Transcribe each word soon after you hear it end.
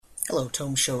Hello,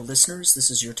 Tome Show listeners. This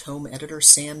is your Tome editor,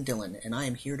 Sam Dillon, and I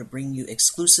am here to bring you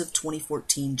exclusive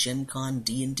 2014 Gen Con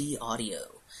D&D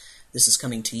audio. This is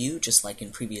coming to you, just like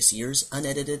in previous years,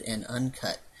 unedited and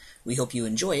uncut. We hope you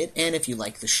enjoy it, and if you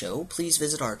like the show, please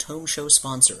visit our Tome Show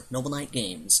sponsor, Noble Knight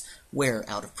Games, where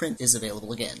Out of Print is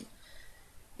available again.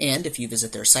 And if you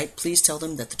visit their site, please tell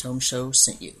them that the Tome Show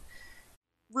sent you.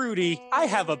 Rudy, I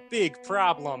have a big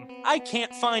problem. I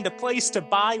can't find a place to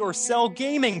buy or sell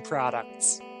gaming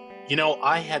products. You know,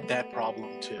 I had that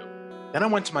problem too. Then I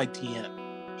went to my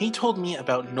DM. He told me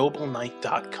about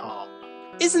NobleKnight.com.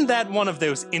 Isn't that one of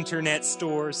those internet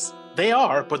stores? They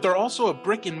are, but they're also a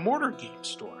brick-and-mortar game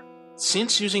store.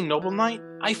 Since using Noble Knight,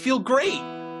 I feel great.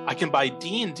 I can buy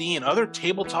D&D and other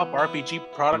tabletop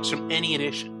RPG products from any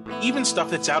edition, even stuff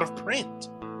that's out of print.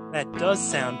 That does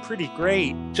sound pretty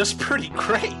great. Just pretty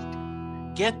great.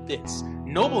 Get this,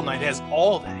 Noble Knight has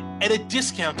all that at a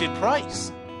discounted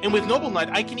price. And with Noble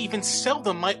Knight, I can even sell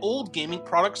them my old gaming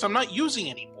products I'm not using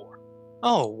anymore.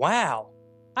 Oh, wow.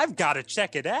 I've got to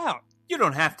check it out. You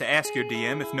don't have to ask your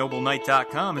DM if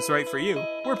NobleKnight.com is right for you.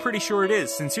 We're pretty sure it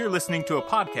is, since you're listening to a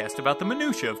podcast about the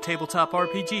minutiae of tabletop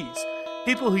RPGs.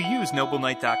 People who use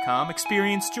NobleKnight.com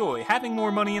experience joy, having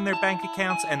more money in their bank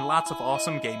accounts, and lots of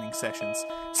awesome gaming sessions.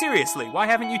 Seriously, why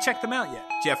haven't you checked them out yet?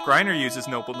 Jeff Greiner uses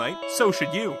Noble Knight, so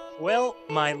should you. Well,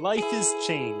 my life is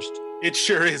changed. It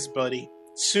sure is, buddy.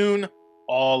 Soon,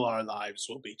 all our lives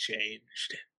will be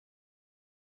changed.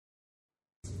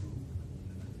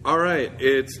 All right,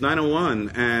 it's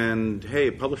 9:01, and hey,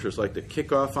 publishers like to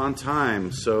kick off on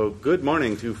time, so good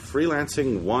morning to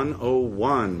Freelancing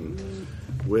 101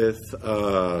 with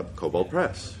Kobold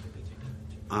Press.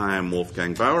 I'm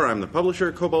Wolfgang Bauer, I'm the publisher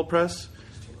at Kobold Press,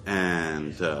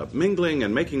 and mingling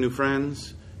and making new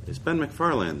friends is Ben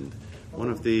McFarland, one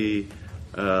of the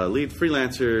lead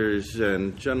freelancers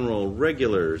and general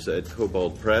regulars at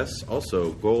Kobold Press,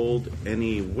 also Gold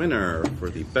Any winner for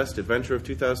the Best Adventure of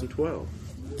 2012.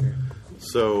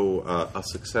 So, a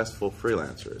successful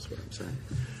freelancer is what I'm saying.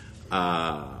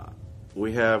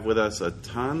 We have with us a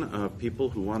ton of people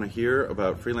who want to hear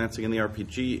about freelancing in the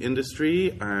RPG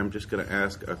industry. I'm just going to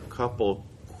ask a couple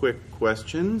quick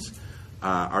questions.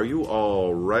 Are you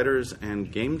all writers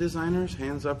and game designers?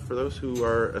 Hands up for those who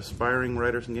are aspiring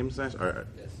writers and game designers.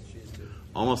 Yes, she's too.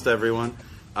 Almost everyone.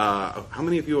 How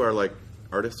many of you are like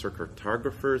artists or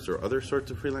cartographers or other sorts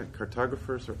of freelance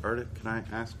cartographers or artists? Can I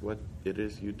ask what it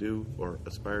is you do or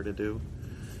aspire to do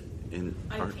in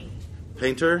art?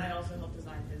 Painter? I also help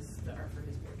design the art for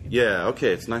his board game. Yeah,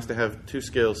 okay. It's nice to have two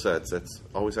skill sets. That's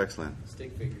always excellent.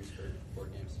 Stick figures for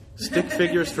board games. Stick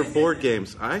figures for board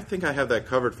games. I think I have that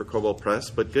covered for Kobold Press,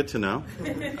 but good to know.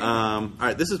 All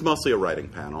right, this is mostly a writing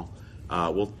panel.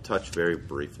 We'll touch very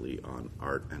briefly on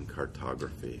art and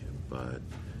cartography, but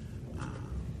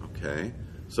okay.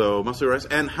 So mostly writers.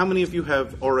 And how many of you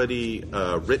have already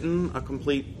written a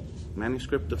complete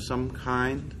manuscript of some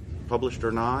kind, published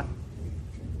or not?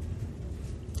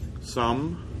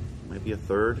 Some, maybe a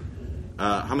third.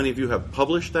 How many of you have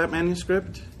published that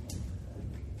manuscript?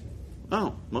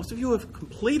 Oh, most of you have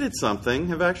completed something,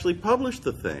 have actually published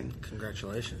the thing.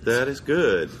 Congratulations. That is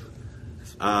good.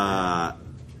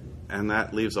 And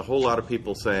that leaves a whole lot of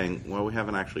people saying, well, we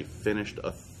haven't actually finished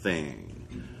a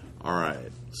thing. All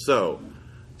right. So,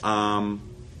 I'm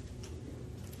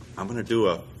going to do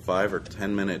a 5 or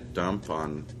 10 minute dump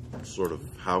on sort of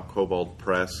how Kobold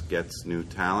Press gets new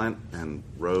talent and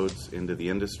roads into the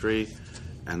industry,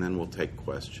 and then we'll take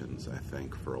questions, I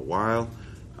think, for a while.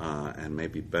 And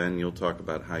maybe, Ben, you'll talk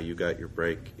about how you got your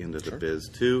break into the biz,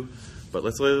 too. But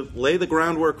let's lay the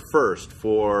groundwork first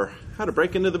for how to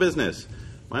break into the business.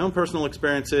 My own personal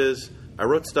experience is I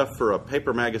wrote stuff for a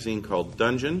paper magazine called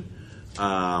Dungeon,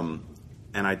 and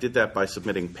I did that by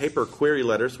submitting paper query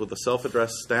letters with a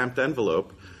self-addressed stamped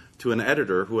envelope to an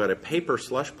editor who had a paper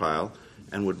slush pile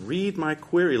and would read my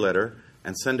query letter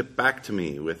and send it back to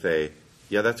me with a,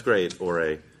 yeah, that's great, or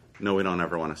a, no, we don't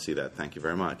ever want to see that, thank you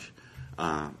very much.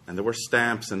 And there were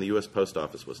stamps, and the U.S. Post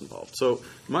Office was involved. So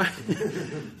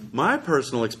my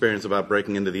personal experience about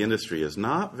breaking into the industry is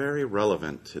not very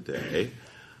relevant today.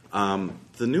 The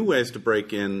new ways to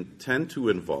break in tend to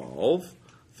involve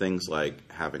things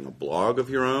like having a blog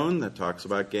of your own that talks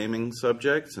about gaming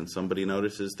subjects, and somebody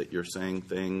notices that you're saying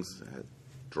things,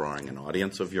 drawing an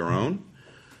audience of your own,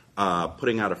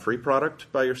 putting out a free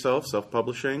product by yourself,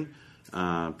 self-publishing,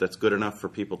 that's good enough for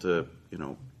people to,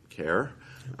 care.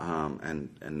 And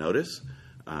notice.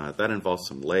 That involves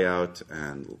some layout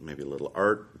and maybe a little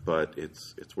art, but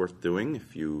it's worth doing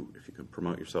if you can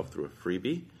promote yourself through a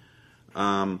freebie.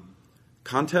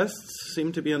 Contests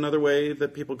seem to be another way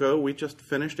that people go. We just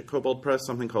finished at Kobold Press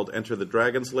something called Enter the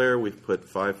Dragon's Lair. We've put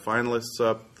 5 finalists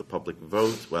up. The public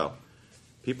votes. Well,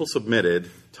 people submitted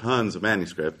tons of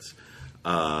manuscripts.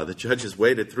 The judges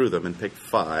waded through them and picked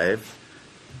 5.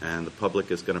 And the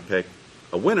public is going to pick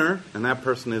a winner, and that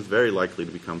person is very likely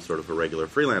to become sort of a regular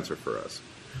freelancer for us.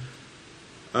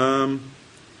 And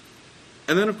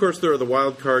then, of course, there are the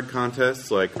wild card contests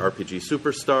like RPG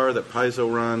Superstar that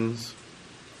Paizo runs.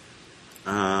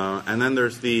 And then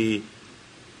there's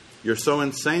you're so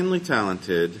insanely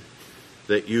talented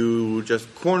that you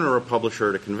just corner a publisher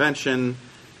at a convention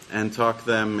and talk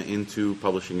them into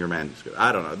publishing your manuscript.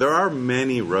 I don't know. There are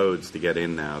many roads to get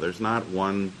in now. There's not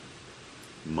one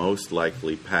most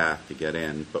likely path to get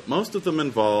in, but most of them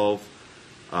involve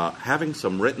having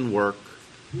some written work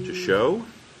to show,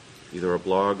 either a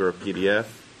blog or a PDF,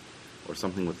 or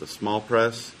something with a small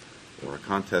press, or a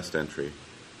contest entry.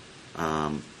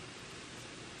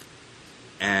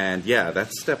 And yeah,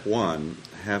 that's step 1,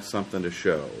 have something to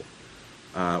show.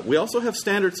 We also have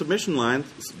standard submission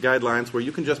guidelines where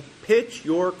you can just pitch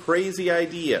your crazy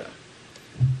idea.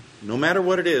 No matter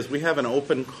what it is, we have an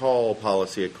open call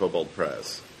policy at Kobold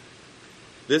Press.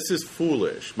 This is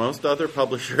foolish. Most other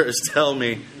publishers tell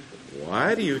me,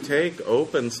 why do you take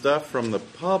open stuff from the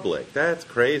public? That's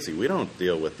crazy. We don't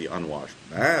deal with the unwashed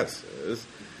masses.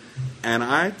 And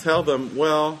I tell them,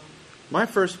 well, my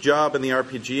first job in the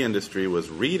RPG industry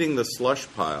was reading the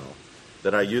slush pile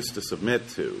that I used to submit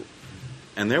to.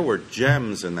 And there were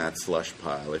gems in that slush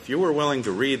pile. If you were willing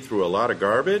to read through a lot of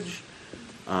garbage,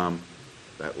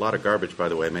 that lot of garbage, by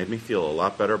the way, made me feel a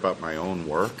lot better about my own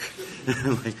work.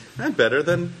 Like, I'm better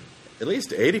than at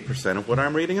least 80% of what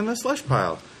I'm reading in the slush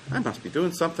pile. I must be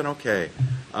doing something okay.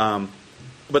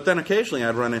 But then occasionally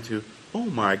I'd run into, oh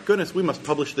my goodness, we must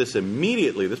publish this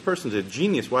immediately. This person's a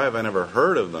genius. Why have I never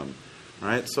heard of them?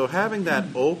 Right? So having that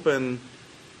open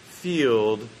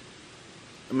field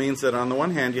means that on the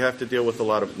one hand you have to deal with a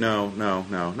lot of no,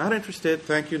 not interested,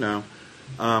 thank you, no.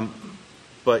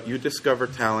 But you discover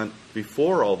talent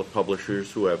before all the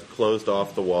publishers who have closed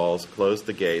off the walls, closed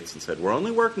the gates, and said, we're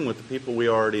only working with the people we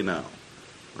already know.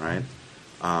 Right?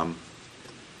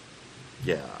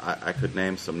 Yeah, I could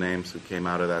name some names who came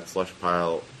out of that slush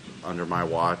pile under my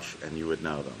watch, and you would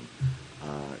know them.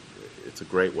 It's a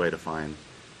great way to find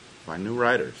new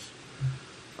writers.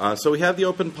 So we have the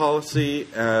open policy.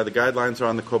 The guidelines are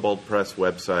on the Kobold Press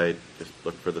website. Just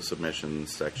look for the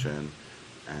submissions section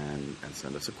and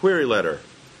send us a query letter.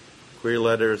 Query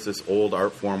letter is this old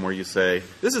art form where you say,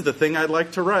 this is the thing I'd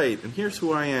like to write, and here's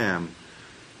who I am.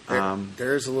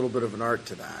 There's a little bit of an art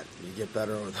to that. You get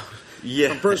better with yeah.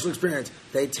 From personal experience.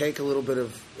 They take a little bit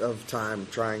of time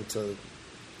trying to,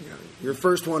 your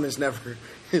first one is never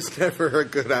a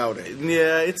good outing.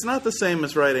 Yeah, it's not the same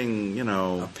as writing,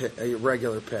 a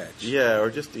regular pitch. Yeah, or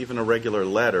just even a regular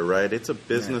letter, right? It's a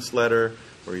business letter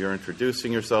where you're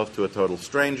introducing yourself to a total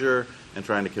stranger and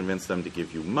trying to convince them to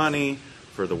give you money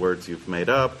for the words you've made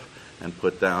up and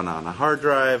put down on a hard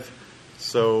drive.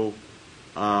 So,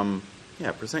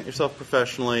 present yourself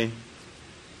professionally.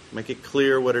 Make it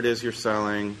clear what it is you're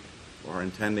selling or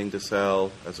intending to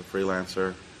sell as a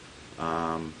freelancer.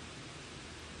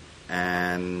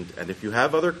 And if you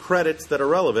have other credits that are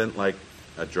relevant, like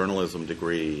a journalism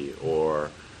degree or,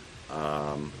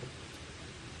 I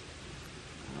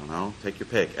don't know, take your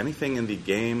pick. Anything in the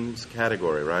games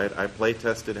category, right? I play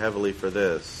tested heavily for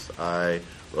this. I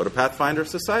wrote a Pathfinder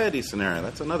Society scenario.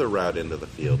 That's another route into the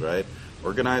field, right?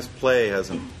 Organized play has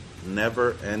a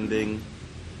never-ending...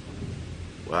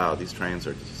 Wow, these trains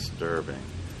are disturbing.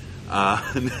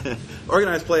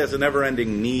 Organized play has a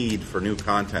never-ending need for new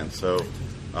content, so...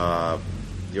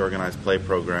 the organized play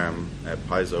program at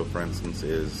Paizo, for instance,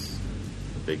 is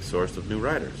a big source of new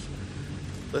writers.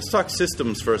 Let's talk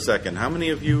systems for a second. How many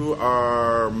of you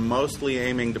are mostly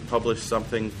aiming to publish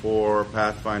something for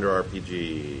Pathfinder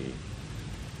RPG?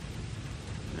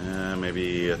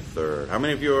 Maybe a third. How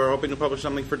many of you are hoping to publish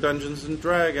something for Dungeons and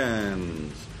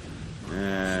Dragons?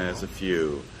 There's a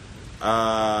few.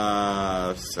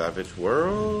 Savage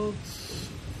Worlds?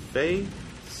 Faith?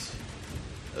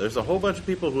 There's a whole bunch of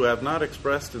people who have not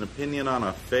expressed an opinion on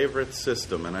a favorite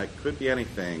system, and it could be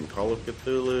anything. Call of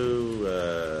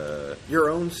Cthulhu. Your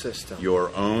own system.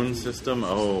 Your own system?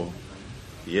 Oh,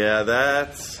 yeah,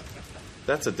 that's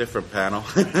a different panel.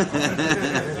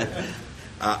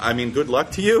 Good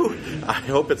luck to you. I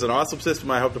hope it's an awesome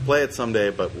system. I hope to play it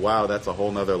someday, but wow, that's a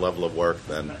whole other level of work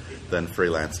than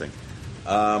freelancing.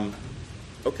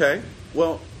 Okay.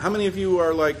 Well, how many of you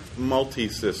are like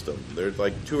multi-system? There's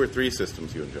like 2 or 3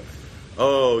 systems you enjoy.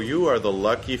 Oh, you are the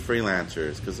lucky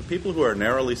freelancers, because the people who are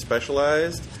narrowly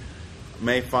specialized,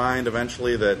 may find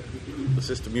eventually that the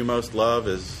system you most love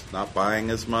is not buying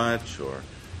as much, or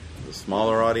a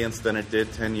smaller audience than it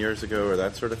did 10 years ago, or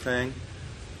that sort of thing.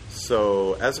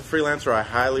 So as a freelancer, I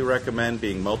highly recommend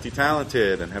being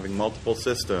multi-talented and having multiple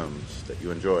systems that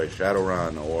you enjoy.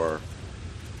 Shadowrun, or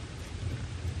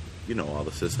you know all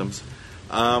the systems.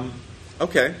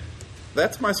 Okay,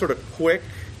 that's my sort of quick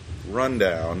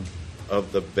rundown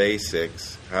of the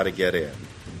basics, how to get in,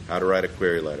 how to write a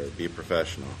query letter, be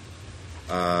professional.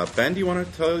 Ben, do you want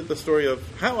to tell the story of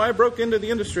how I broke into the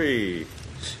industry?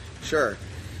 Sure.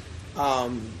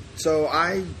 So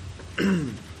I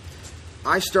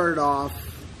started off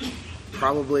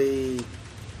probably...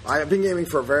 I've been gaming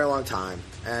for a very long time,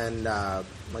 and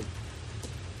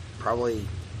probably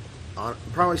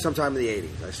sometime in the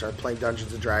 80s. I started playing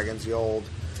Dungeons & Dragons, the old...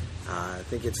 I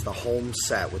think it's the home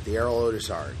set with the Errol Otis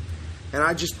art. And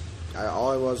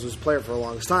all I was a player for the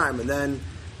longest time. And then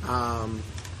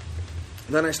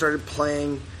I started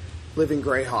playing Living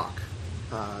Greyhawk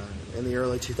in the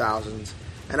early 2000s.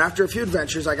 And after a few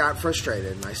adventures, I got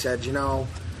frustrated. And I said,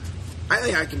 I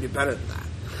think I can do better than that.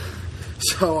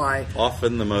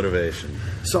 Often the motivation.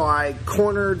 So I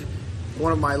cornered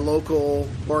one of my local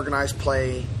organized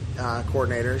play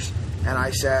coordinators. And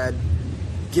I said,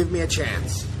 give me a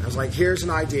chance. I was like, here's an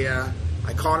idea.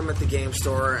 I caught him at the game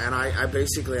store, and I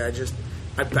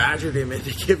badgered him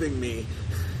into giving me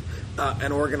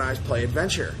an organized play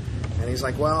adventure. And he's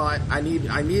like, well, I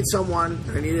need someone,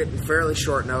 and I need it in fairly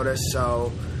short notice,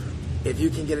 so if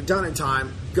you can get it done in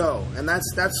time, go. And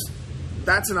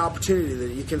that's an opportunity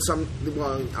that you can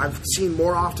I've seen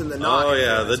more often than not. Oh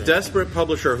yeah, the desperate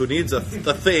publisher who needs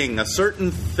a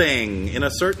certain thing in a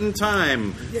certain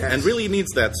time, yes, and really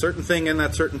needs that certain thing in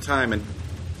that certain time, and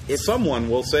someone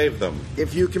will save them.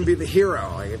 If you can be the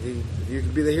hero, if you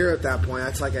can be the hero at that point,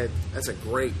 that's a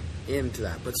great end to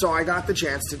that. But so I got the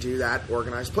chance to do that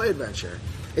organized play adventure.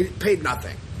 It paid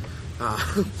nothing.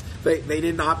 They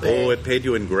did not pay. Oh, it paid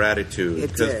you in gratitude.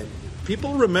 It did.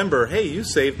 People remember, hey, you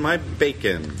saved my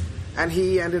bacon. And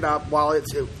he ended up, and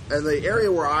the area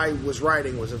where I was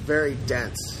writing was a very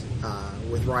dense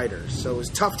with writers, so it was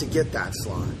tough to get that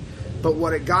slot. But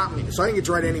what it got me, so I didn't get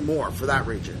to write any more for that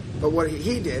region. But what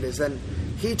he did is then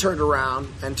he turned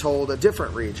around and told a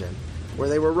different region where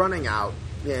they were running out.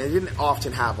 They didn't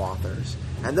often have authors.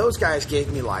 And those guys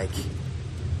gave me I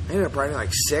ended up writing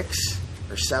 6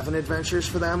 or 7 adventures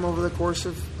for them over the course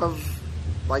of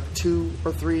 2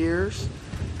 or 3 years.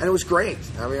 And it was great.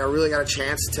 I mean, I really got a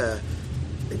chance to...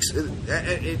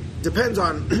 It depends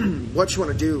on what you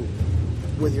want to do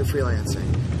with your freelancing.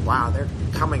 Wow, they're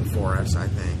coming for us, I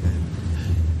think.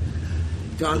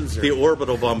 Guns are... The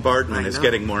orbital bombardment is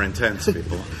getting more intense,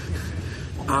 people.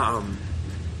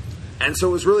 And so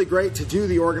it was really great to do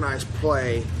the organized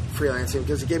play freelancing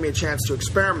because it gave me a chance to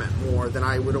experiment more than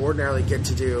I would ordinarily get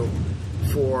to do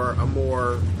for a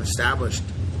more established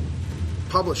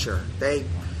publisher. They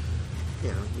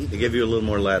give you a little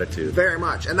more latitude. Very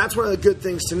much. And that's one of the good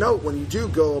things to note when you do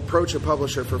go approach a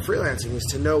publisher for freelancing is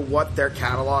to know what their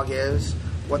catalog is,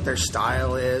 what their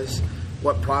style is,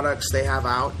 what products they have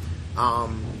out.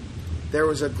 There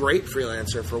was a great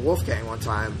freelancer for Wolfgang one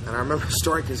time, and I remember the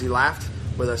story because he laughed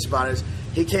with us about it.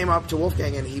 He came up to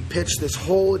Wolfgang and he pitched this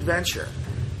whole adventure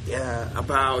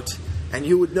about, and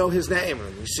you would know his name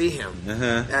when you see him,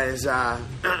 as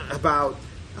about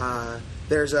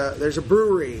there's a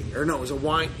brewery, or no, it was a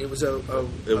wine, it was a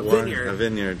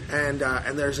vineyard, and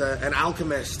there's an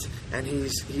alchemist, and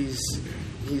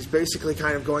he's basically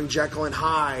kind of going Jekyll and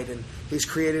Hyde, and he's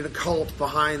created a cult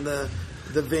behind the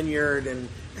vineyard, and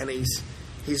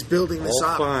he's building this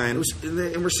up. Fine.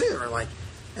 And we're sitting there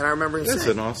and I remember him saying, "That's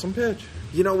an awesome pitch."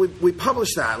 We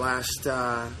published that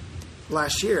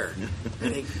last year,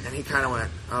 and he kind of went,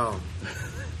 "Oh."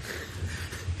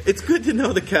 It's good to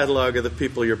know the catalog of the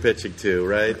people you're pitching to,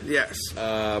 right? Yes.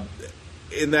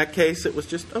 In that case, it was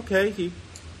just, okay, he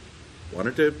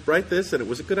wanted to write this, and it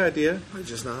was a good idea. Why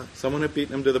just not? Someone had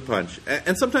beaten him to the punch.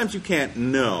 And sometimes you can't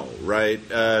know, right?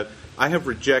 I have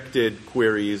rejected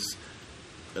queries,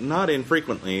 not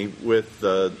infrequently, with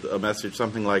a message,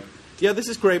 something like, yeah, this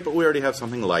is great, but we already have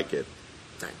something like it.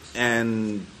 Thanks.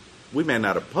 And we may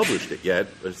not have published it yet.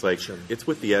 It's Sure. It's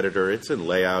with the editor, it's in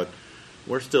layout.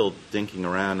 We're still dinking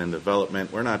around in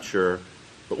development. We're not sure.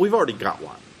 But we've already got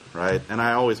one, right? And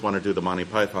I always want to do the Monty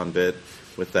Python bit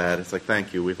with that. It's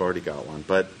thank you, we've already got one.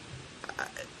 But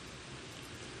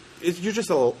you're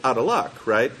just out of luck,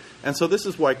 right? And so this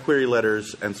is why query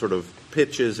letters and sort of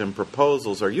pitches and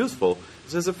proposals are useful.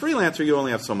 Because as a freelancer, you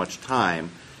only have so much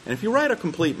time. And if you write a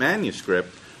complete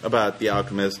manuscript about the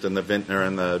alchemist and the vintner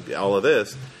and all of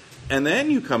this, And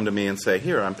then you come to me and say,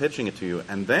 here, I'm pitching it to you.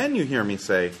 And then you hear me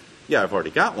say, yeah, I've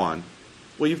already got one.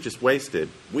 Well, you've just wasted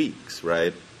weeks,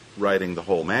 right, writing the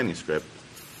whole manuscript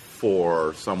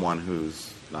for someone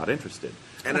who's not interested.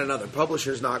 And another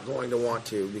publisher's not going to want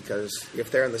to, because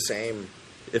if they're in the same...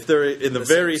 If they're in the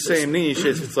very same niche,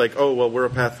 it's like, oh, well, we're a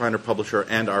Pathfinder publisher,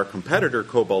 and our competitor,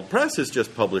 Kobold Press, has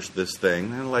just published this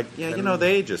thing. And like, yeah, you know,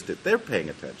 they're paying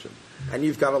attention. And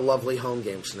you've got a lovely home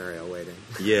game scenario waiting.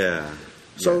 Yeah.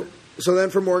 So then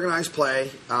from Organized Play,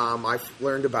 I've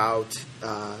learned about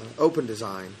Open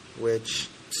Design, which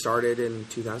started in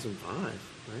 2005,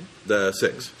 right? The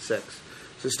 6.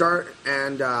 So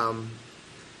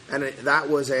that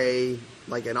was an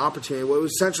opportunity. Well, it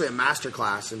was essentially a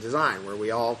masterclass in design, where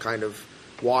we all kind of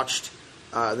watched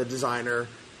the designer,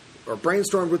 or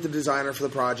brainstormed with the designer for the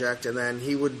project, and then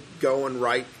he would go and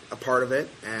write a part of it,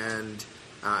 and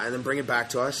then bring it back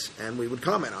to us, and we would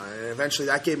comment on it. And eventually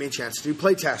that gave me a chance to do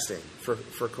play testing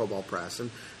for Kobold Press.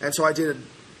 And so I did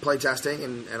play testing,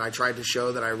 and I tried to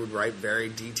show that I would write very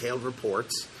detailed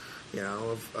reports,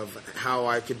 of how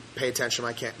I could pay attention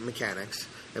to my mechanics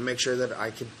and make sure that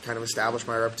I could kind of establish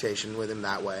my reputation with him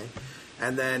that way.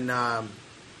 And then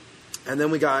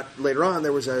we got, later on,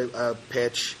 there was a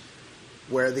pitch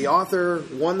where the author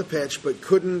won the pitch but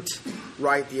couldn't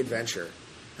write the adventure.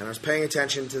 And I was paying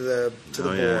attention to the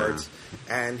boards,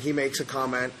 and he makes a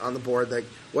comment on the board that,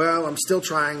 well, I'm still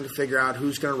trying to figure out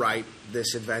who's going to write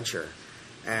this adventure.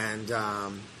 And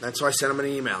so I sent him an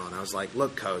email, and I was like,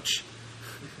 look, Coach,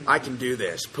 I can do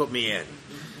this. Put me in.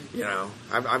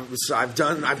 I've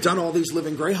done all these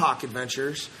Living Greyhawk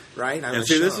adventures, right? And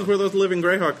see, this is where those Living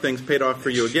Greyhawk things paid off for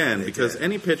you again, because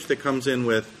any pitch that comes in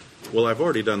with, well, I've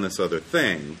already done this other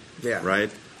thing,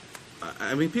 right?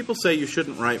 I mean, people say you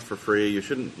shouldn't write for free. You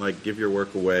shouldn't, give your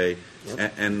work away.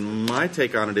 Yep. And my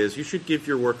take on it is you should give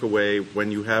your work away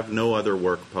when you have no other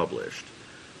work published,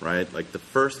 right? Like, the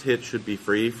first hit should be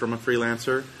free from a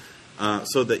freelancer,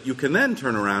 so that you can then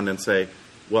turn around and say,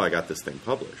 well, I got this thing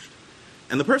published.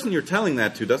 And the person you're telling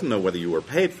that to doesn't know whether you were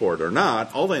paid for it or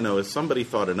not. All they know is somebody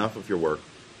thought enough of your work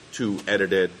to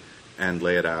edit it and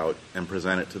lay it out and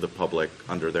present it to the public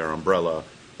under their umbrella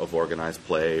of Organized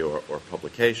Play or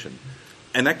publication.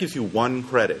 And that gives you one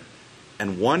credit.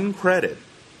 And one credit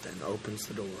then opens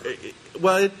the door.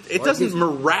 It doesn't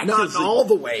miraculously... Not all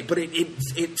the way, but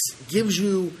it gives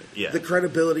you the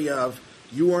credibility of,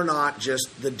 you are not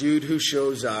just the dude who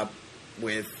shows up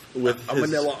with a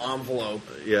manila envelope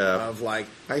of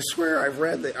I swear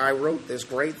I wrote this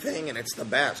great thing and it's the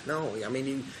best. No, I mean,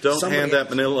 you don't hand that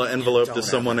manila envelope to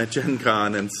someone at Gen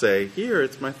Con and say, here,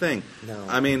 it's my thing. No.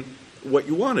 I mean, what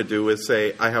you want to do is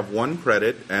say, I have one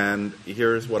credit and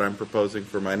here's what I'm proposing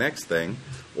for my next thing,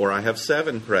 or I have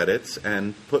 7 credits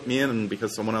and put me in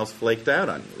because someone else flaked out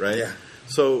on you, right? Yeah.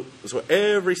 So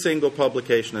every single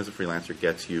publication as a freelancer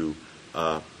gets you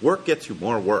work, gets you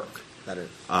more work. That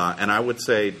is. And I would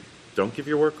say, don't give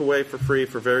your work away for free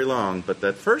for very long, but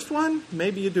that first one,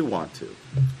 maybe you do want to.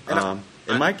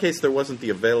 In my case, there wasn't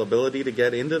the availability to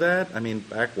get into that. I mean,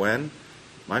 back when,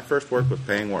 my first work was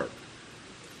paying work,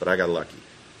 but I got lucky.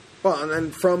 Well, and then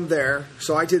from there,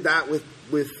 so I did that with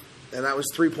and that was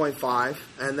 3.5,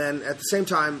 and then at the same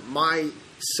time,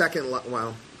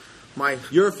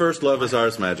 your first love is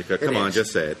Ars Magica. Come on,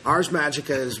 just say it. Ars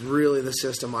Magica is really the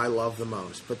system I love the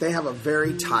most, but they have a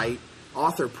very tight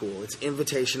author pool. It's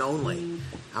invitation only.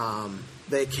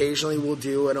 They occasionally will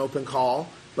do an open call,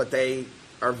 but they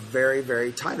are very,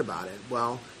 very tight about it.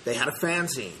 Well, they had a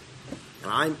fanzine,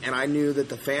 and I knew that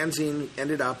the fanzine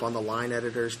ended up on the line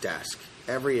editor's desk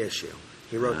every issue.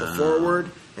 He wrote the foreword,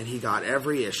 and he got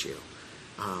every issue,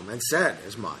 and said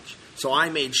as much. So I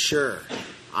made sure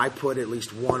I put at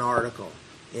least one article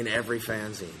in every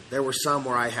fanzine. There were some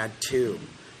where I had 2.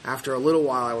 After a little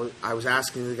while, I was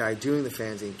asking the guy doing the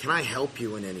fanzine, can I help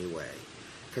you in any way?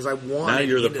 Because I wanted... Now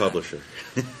you're the publisher.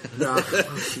 Now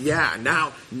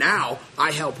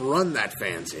I help run that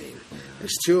fanzine.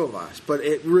 There's 2 of us. But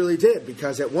it really did,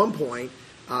 because at one point,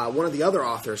 one of the other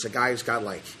authors, a guy who's got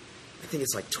I think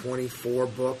it's 24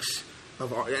 books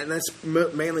of art, and that's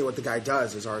mainly what the guy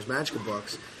does is Ars Magica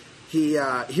books.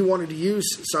 He wanted to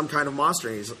use some kind of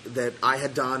monster that I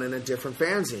had done in a different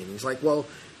fanzine. He's like, well,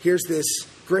 here's this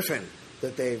griffin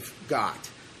that they've got.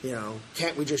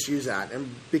 Can't we just use that?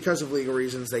 And because of legal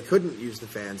reasons, they couldn't use the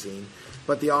fanzine.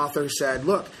 But the author said,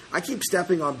 look, I keep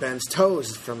stepping on Ben's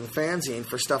toes from the fanzine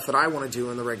for stuff that I want to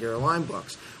do in the regular line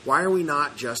books. Why don't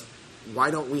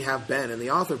we have Ben in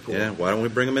the author pool? Yeah, why don't we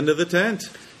bring him into the tent?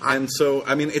 And so,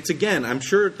 I mean, it's again, I'm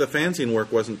sure the fanzine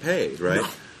work wasn't paid, right? No.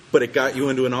 But it got you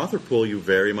into an author pool you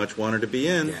very much wanted to be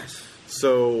in. Yes.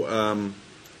 So,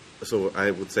 So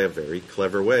I would say a very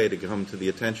clever way to come to the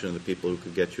attention of the people who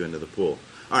could get you into the pool.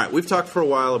 All right, we've talked for a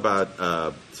while about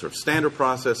sort of standard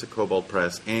process at Cobalt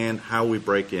Press and how we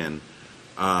break in,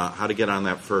 how to get on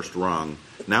that first rung.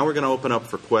 Now we're going to open up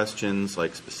for questions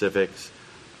like specifics,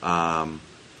 and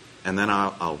then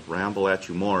I'll ramble at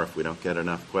you more if we don't get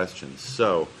enough questions.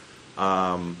 So,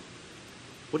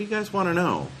 what do you guys want to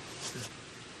know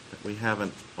that we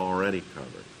haven't already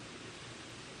covered?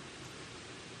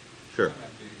 Sure. Going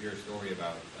back to your story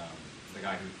about the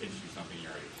guy who pitched you something you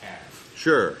already had.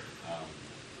 Sure.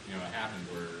 It happens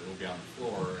where we'll be on the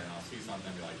floor and I'll see something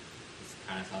and be like, this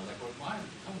kind of sounds like what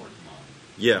I'm working on.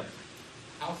 Yeah.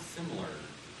 How similar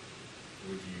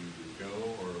would you go,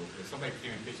 or if somebody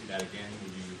came and pitched you that again,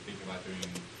 would you think about doing,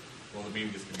 well, maybe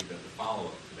this could be the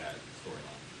follow-up to that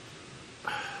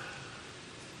storyline?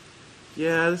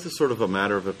 Yeah, this is sort of a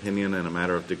matter of opinion and a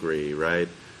matter of degree, right?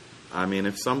 I mean,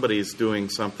 if somebody's doing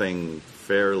something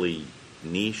fairly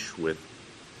niche with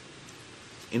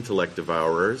intellect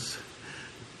devourers,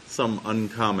 some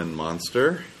uncommon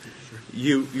monster,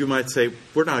 you might say,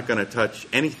 we're not going to touch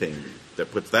anything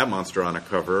that puts that monster on a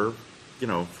cover,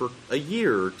 for a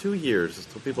year or 2 years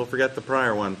until people forget the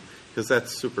prior one, because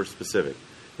that's super specific.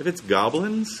 If it's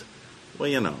goblins,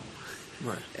 well,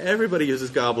 Right. Everybody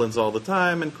uses goblins all the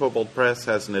time, and Cobalt Press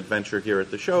has an adventure here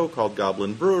at the show called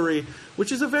Goblin Brewery,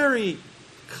 which is a very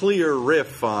clear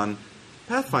riff on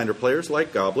Pathfinder players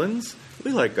like goblins.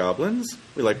 We like goblins.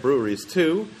 We like breweries,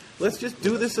 too. Let's just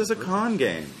do this as a con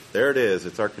game. There it is.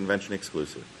 It's our convention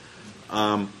exclusive.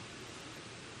 I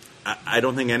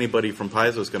don't think anybody from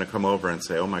Paizo is going to come over and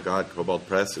say, oh, my God, Cobalt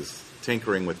Press is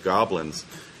tinkering with goblins.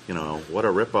 What a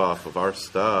ripoff of our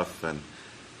stuff. And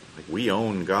we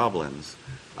own goblins.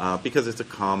 Because it's a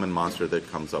common monster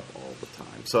that comes up all the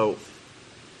time. So,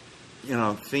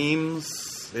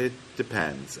 themes, it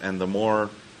depends. And the more,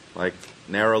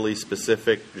 narrowly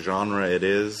specific genre it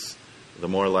is, the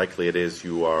more likely it is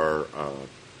you're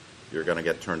going to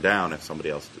get turned down if somebody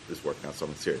else is working on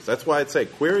something serious. That's why I'd say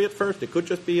query it first. It could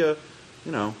just be a,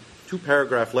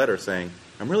 2-paragraph letter saying,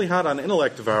 I'm really hot on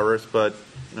intellect devourers, but,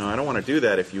 I don't want to do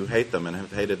that if you hate them and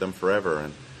have hated them forever,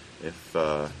 and if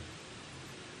the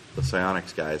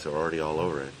psionics guys are already all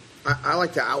over it. I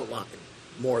like to outline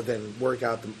more than work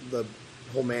out the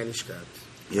whole manuscript.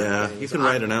 Yeah, you can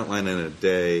write an outline in a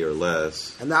day or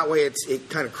less. And that way it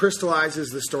kind of crystallizes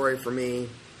the story for me.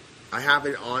 I have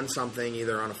it on something,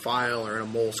 either on a file or in a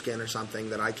moleskin or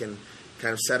something that I can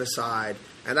kind of set aside.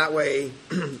 And that way,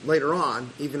 later on,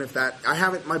 even if that... I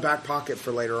have it in my back pocket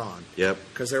for later on. Yep.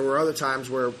 Because there were other times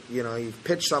where, you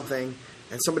pitched something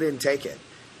and somebody didn't take it.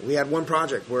 We had one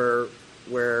project where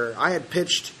I had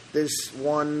pitched this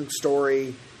one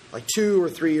story 2 or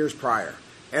 3 years prior.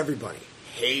 Everybody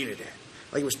hated it.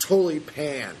 It was totally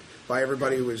panned by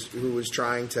everybody who was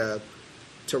trying to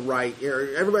write.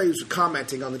 Everybody who was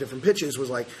commenting on the different pitches was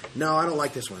like, no, I don't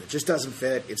like this one. It just doesn't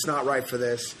fit. It's not right for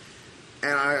this.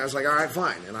 And I was like, all right,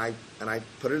 fine. And I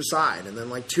put it aside. And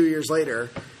then 2 years later,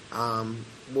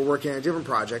 we're working on a different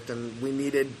project, and we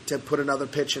needed to put another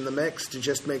pitch in the mix to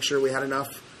just make sure we had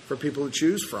enough for people to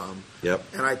choose from. Yep.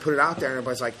 And I put it out there, and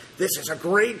everybody's like, this is a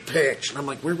great pitch. And I'm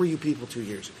like, where were you people 2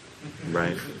 years ago?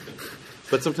 Right.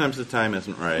 But sometimes the time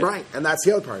isn't right. Right, and that's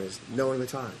the other part, is knowing the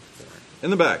time.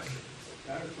 In the back.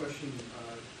 I have a question.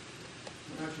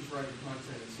 We're not just writing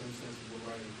content in some sense, we're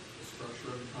writing the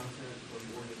structure of the content or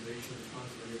the organization of the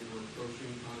content, or maybe we're approaching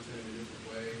content in a different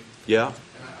way. Yeah.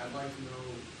 And I'd like to know,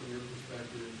 from your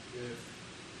perspective, if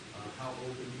how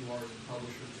open you are as a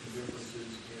publisher to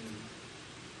differences in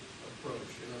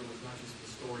approach. In other words, not just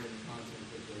the story and the content,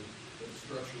 but the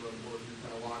structure of work. You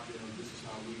kind of locked in on this is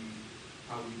how we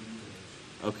do things.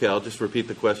 Okay, I'll just repeat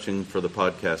the question for the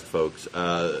podcast folks.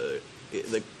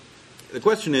 The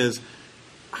question is,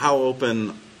 how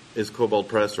open is Cobalt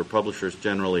Press or publishers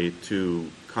generally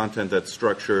to content that's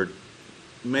structured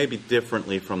maybe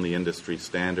differently from the industry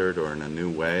standard or in a new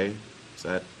way? Is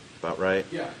that about right?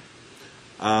 Yeah.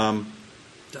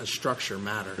 Does structure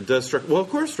matter? Well, of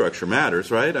course structure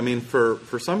matters, right? I mean, for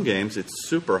some games, it's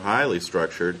super highly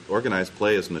structured. Organized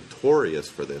play is notorious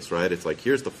for this, right? It's like,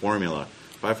 here's the formula.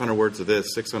 500 words of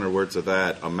this, 600 words of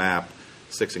that, a map,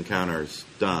 6 encounters,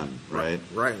 done, right?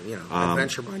 Right,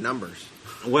 adventure by numbers.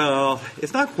 Well,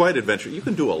 it's not quite adventure. You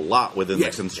can do a lot within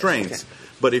the constraints,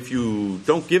 but if you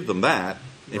don't give them that,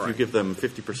 if you give them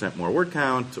 50% more word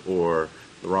count or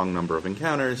the wrong number of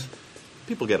encounters,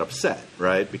 people get upset,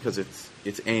 right? Because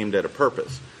it's aimed at a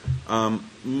purpose.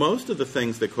 Most of the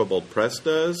things that Cobalt Press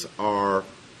does are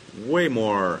way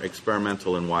more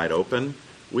experimental and wide open.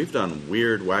 We've done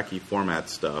weird, wacky format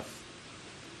stuff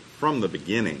from the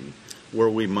beginning. where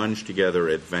we munge together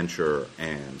adventure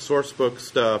and sourcebook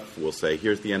stuff. We'll say,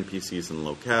 here's the NPCs and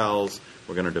locales.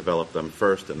 We're going to develop them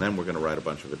first, and then we're going to write a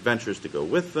bunch of adventures to go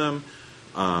with them.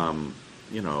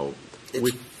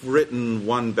 We've written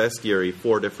one bestiary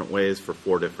 4 different ways for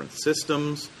 4 different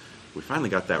systems. We finally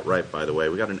got that right, by the way.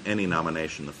 We got an ENnie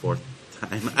nomination the 4th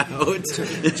time out.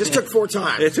 It just took 4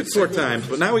 times. It took 4 times,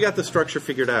 but now we got the structure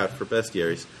figured out for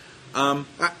bestiaries. I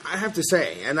have to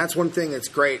say, and that's one thing that's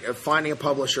great, of finding a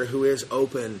publisher who is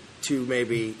open to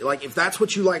maybe, like, if that's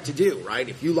what you like to do, right?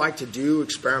 If you like to do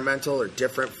experimental or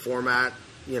different format,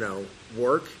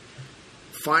 work,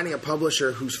 finding a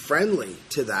publisher who's friendly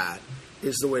to that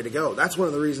is the way to go. That's one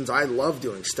of the reasons I love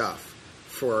doing stuff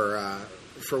for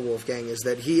Wolfgang, is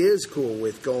that he is cool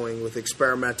with going with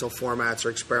experimental formats or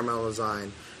experimental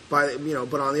design. But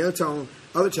on the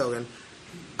other token,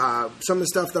 some of the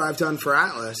stuff that I've done for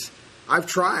Atlas, I've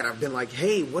tried. I've been like,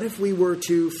 hey, what if we were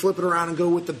to flip it around and go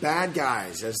with the bad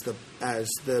guys as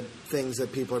the things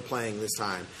that people are playing this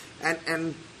time?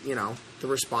 And the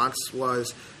response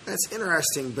was, that's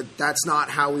interesting, but that's not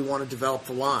how we want to develop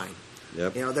the line.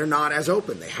 Yep. They're not as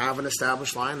open. They have an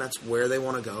established line. That's where they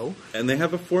want to go. And they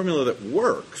have a formula that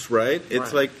works, right?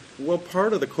 It's like, well,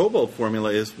 part of the Kobold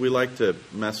formula is we like to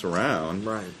mess around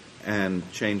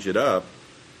and change it up.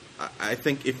 I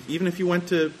think even if you went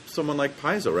to someone like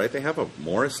Paizo, right, they have a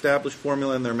more established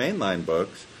formula in their mainline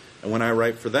books. And when I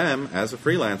write for them, as a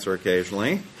freelancer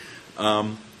occasionally,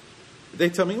 they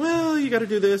tell me, well, you got to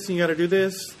do this and you got to do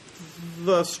this.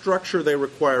 The structure they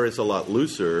require is a lot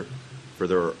looser for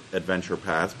their adventure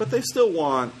paths, but they still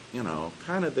want,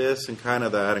 kind of this and kind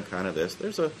of that and kind of this.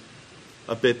 There's a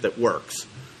bit that works.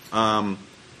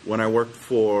 When I worked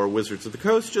for Wizards of the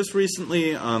Coast just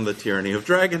recently on the Tyranny of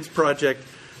Dragons project,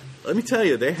 let me tell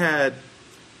you, they had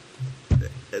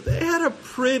a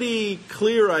pretty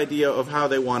clear idea of how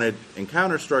they wanted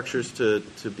encounter structures to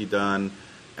be done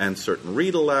and certain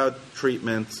read-aloud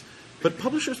treatments. But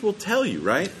publishers will tell you,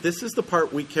 right? This is the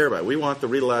part we care about. We want the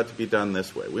read-aloud to be done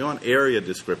this way. We want area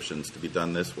descriptions to be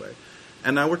done this way.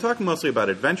 And now we're talking mostly about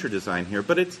adventure design here,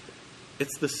 but it's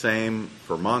the same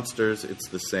for monsters. It's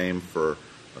the same for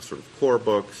sort of core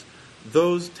books.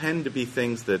 Those tend to be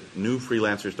things that new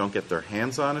freelancers don't get their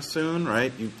hands on as soon,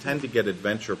 right? You tend to get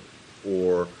adventure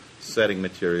or setting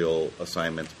material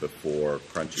assignments before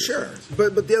crunchy assignments.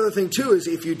 But the other thing, too, is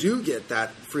if you do get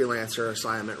that freelancer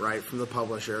assignment, right, from the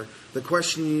publisher, the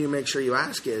question you need to make sure you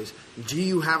ask is, do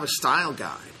you have a style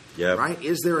guide? Yep. Right?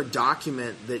 Is there a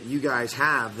document that you guys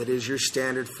have that is your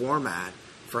standard format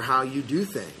for how you do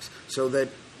things so that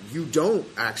you don't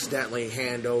accidentally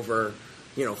hand over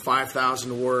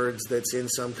 5,000 words that's in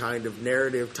some kind of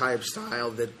narrative type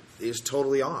style that is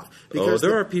totally off. Because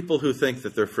there are people who think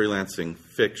that they're freelancing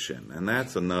fiction, and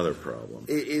that's another problem.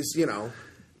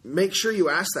 Make sure you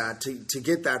ask that to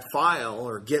get that file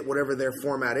or get whatever their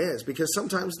format is, because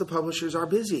sometimes the publishers are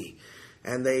busy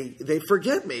and they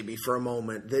forget maybe for a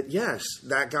moment that, yes,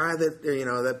 that guy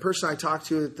that person I talked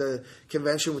to at the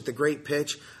convention with the great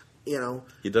pitch,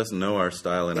 he doesn't know our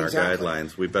style and our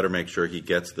guidelines. We better make sure he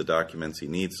gets the documents he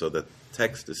needs so that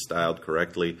text is styled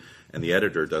correctly and the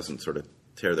editor doesn't sort of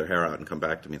tear their hair out and come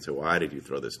back to me and say, why did you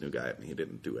throw this new guy at me? He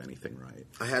didn't do anything right.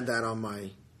 I had that on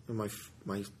my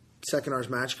Second Ars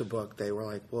Magica book. They were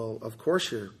like, well, of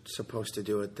course you're supposed to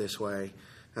do it this way.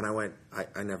 And I went,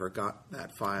 I never got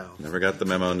that file. Never got the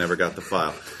memo, never got the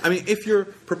file. I mean, if you're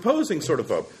proposing sort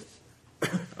of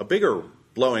a bigger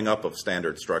blowing up of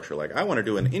standard structure, like I want to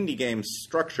do an indie game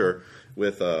structure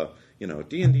with a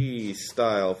D&D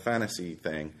style fantasy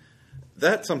thing,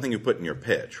 that's something you put in your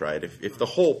pitch, right? If the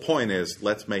whole point is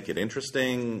let's make it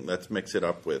interesting, let's mix it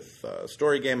up with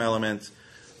story game elements,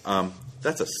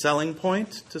 that's a selling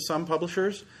point to some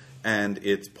publishers, and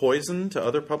it's poison to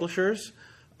other publishers.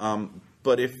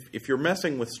 But if you're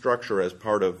messing with structure as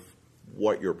part of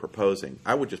what you're proposing,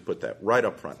 I would just put that right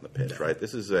up front in the pitch, right?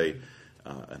 This is an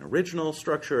original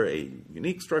structure, a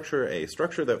unique structure, a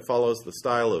structure that follows the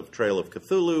style of Trail of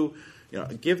Cthulhu.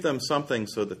 Give them something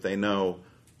so that they know,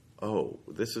 oh,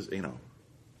 this is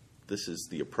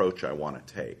the approach I want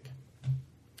to take.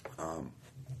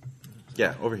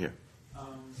 Yeah, over here.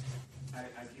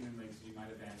 I came in late, so you might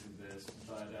have answered this,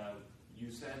 but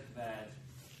you said that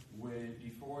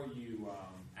before you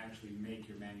actually make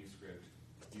your manuscript,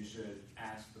 you should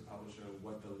ask the publisher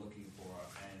what they're looking for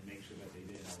and make sure that they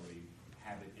didn't already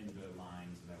have it in the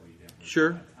lines that we did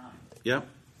Sure. at that time. Yep.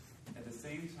 At the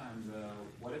same time, though,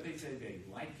 what if they say they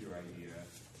like your idea,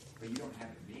 but you don't have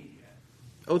it made yet?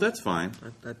 Oh, that's fine.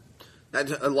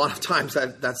 A lot of times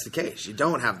that's the case. You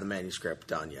don't have the manuscript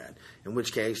done yet, in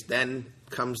which case then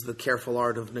comes the careful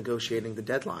art of negotiating the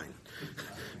deadline.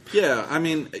 Yeah, I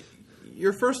mean,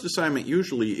 your first assignment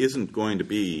usually isn't going to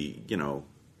be,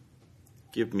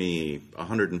 give me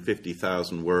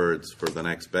 150,000 words for the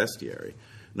next bestiary.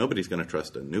 Nobody's going to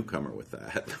trust a newcomer with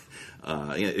that.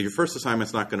 Your first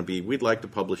assignment's not going to be, we'd like to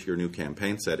publish your new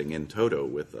campaign setting in Toto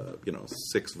with a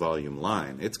 6-volume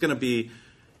line. It's going to be,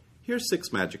 here's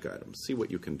 6 magic items. See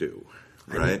what you can do.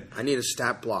 Right? I need a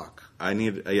stat block. I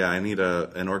need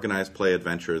an organized play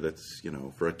adventure that's,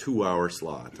 for a 2-hour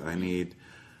slot. I need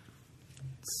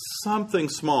something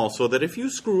small so that if you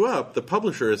screw up, the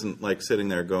publisher isn't like sitting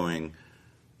there going,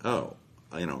 oh,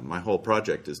 my whole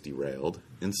project is derailed.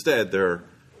 Instead, they're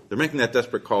making that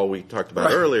desperate call we talked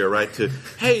about earlier, right? To,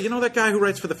 hey, that guy who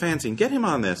writes for the fanzine, get him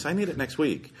on this. I need it next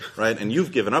week, right? And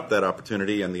you've given up that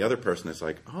opportunity, and the other person is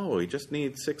like, oh, he just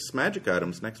needs 6 magic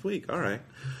items next week. All right.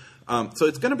 So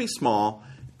it's going to be small,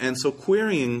 and so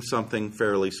querying something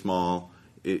fairly small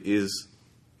is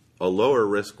a lower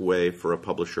risk way for a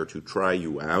publisher to try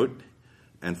you out,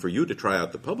 and for you to try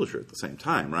out the publisher at the same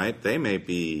time, right? They may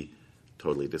be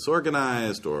totally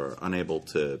disorganized or unable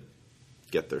to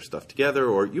get their stuff together,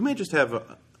 or you may just have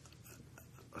a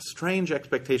strange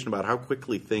expectation about how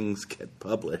quickly things get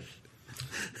published.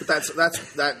 But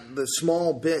the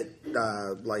small bit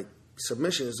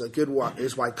submission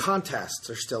is why contests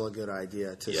are still a good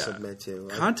idea to submit to.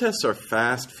 Right? Contests are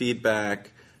fast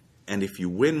feedback, and if you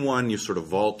win one, you sort of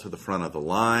vault to the front of the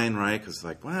line, right? Because it's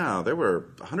like, wow, there were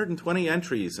 120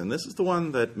 entries, and this is the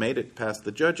one that made it past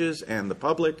the judges and the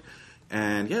public.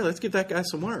 And, let's give that guy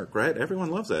some work, right?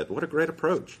 Everyone loves that. What a great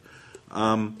approach.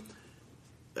 But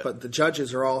the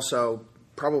judges are also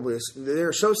they're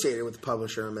associated with the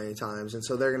publisher many times, and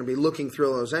so they're going to be looking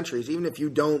through those entries. Even if you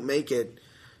don't make it,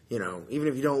 even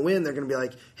if you don't win, they're going to be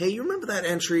like, hey, you remember that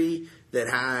entry that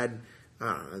had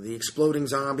the exploding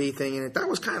zombie thing in it? That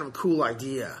was kind of a cool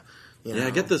idea.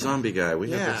 Get the zombie guy.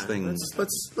 We have this thing.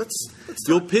 Let's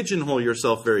You'll pigeonhole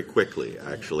yourself very quickly,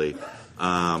 actually.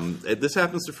 This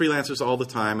happens to freelancers all the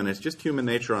time, and it's just human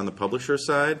nature on the publisher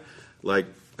side. Like,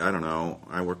 I don't know,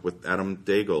 I work with Adam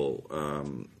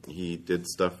Daigle. He did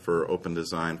stuff for Open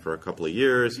Design for a couple of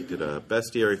years. He did a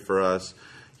bestiary for us.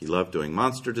 He loved doing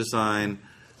monster design.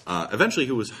 Eventually,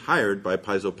 he was hired by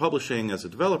Paizo Publishing as a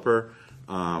developer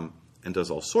and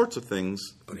does all sorts of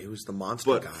things. But he was the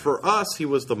monster guy. But for us, he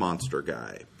was the monster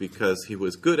guy because he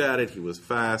was good at it. He was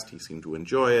fast. He seemed to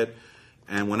enjoy it.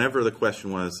 And whenever the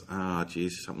question was,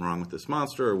 something wrong with this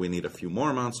monster, or we need a few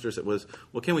more monsters, it was,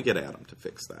 well, can we get Adam to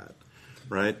fix that?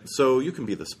 Right? So you can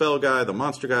be the spell guy, the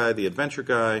monster guy, the adventure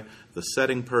guy, the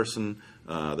setting person,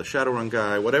 the Shadowrun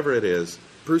guy, whatever it is.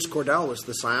 Bruce Cordell was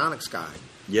the psionics guy.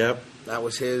 Yep. That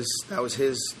was his, it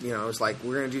was like,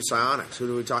 we're going to do psionics. Who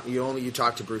do we talk? You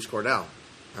talk to Bruce Cordell.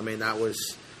 I mean, that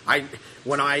was,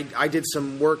 when I did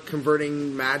some work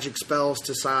converting magic spells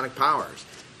to psionic powers.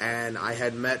 And I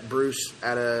had met Bruce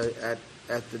at the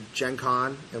Gen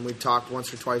Con, and we talked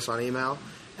once or twice on email.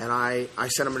 And I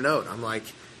sent him a note. I'm like,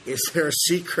 is there a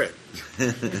secret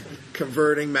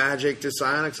converting magic to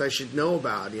psionics I should know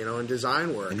about, in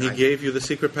design work? And he gave you the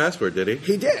secret password, did he?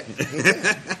 He did.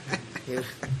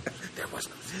 There was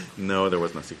no secret. No, there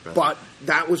was no secret password. But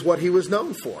that was what he was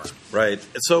known for. Right.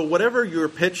 So whatever you're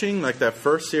pitching, like that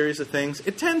first series of things,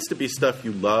 it tends to be stuff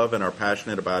you love and are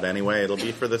passionate about anyway. It'll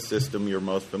be for the system you're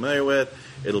most familiar with.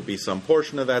 It'll be some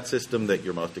portion of that system that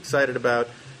you're most excited about.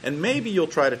 And maybe you'll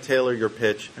try to tailor your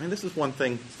pitch. I mean, this is one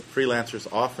thing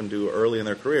freelancers often do early in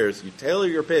their careers. You tailor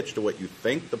your pitch to what you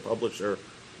think the publisher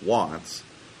wants.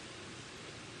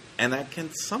 And that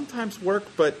can sometimes work,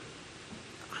 but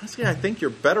honestly, I think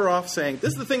you're better off saying,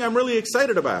 this is the thing I'm really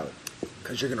excited about.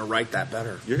 Because you're going to write that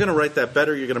better. You're going to write that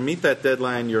better. You're going to meet that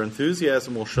deadline. Your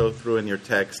enthusiasm will show through in your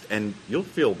text. And you'll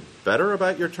feel better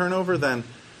about your turnover than,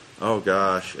 oh,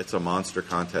 gosh, it's a monster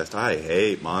contest. I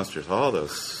hate monsters. All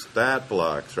those stat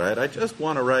blocks, right? I just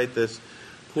want to write this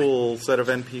cool set of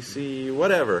NPC,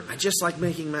 whatever. I just like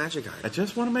making magic items. I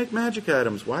just want to make magic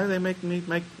items. Why are they making me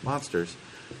make monsters?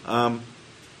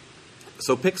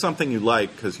 So pick something you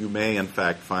like, because you may, in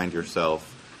fact, find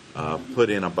yourself put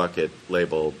in a bucket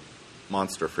labeled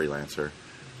Monster Freelancer,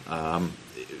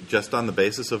 just on the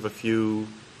basis of a few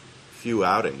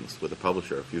outings with a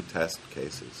publisher, a few test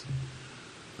cases.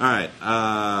 All right,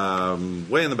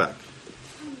 way in the back.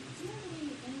 Do you have any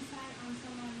insight on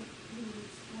someone who's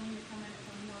wanting to come at it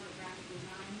from more of a graphic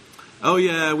design? Oh,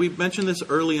 yeah, we mentioned this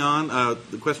early on.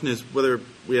 The question is whether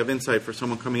we have insight for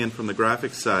someone coming in from the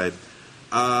graphics side.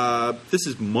 This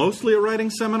is mostly a writing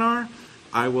seminar.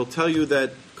 I will tell you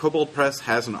that Kobold Press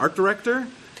has an art director,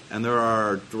 and there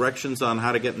are directions on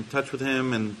how to get in touch with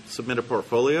him and submit a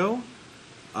portfolio.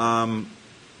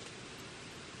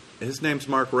 his name's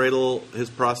Mark Radel. His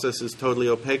process is totally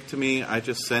opaque to me. I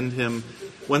just send him...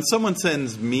 When someone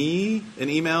sends me an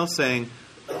email saying,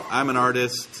 I'm an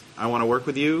artist, I want to work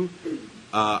with you,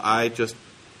 I just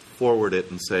forward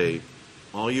it and say,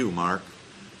 all you, Mark.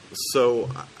 So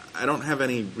I don't have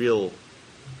any real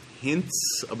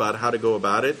hints about how to go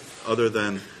about it other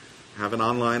than have an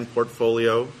online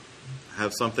portfolio,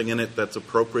 have something in it that's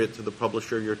appropriate to the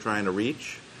publisher you're trying to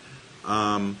reach.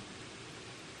 I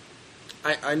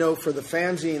know for the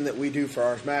fanzine that we do for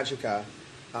Ars Magica,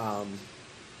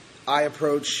 I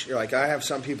approach, like, I have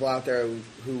some people out there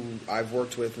who I've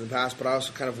worked with in the past, but I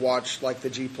also kind of watch, like, the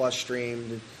G Plus stream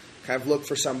to kind of look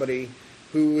for somebody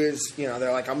who is,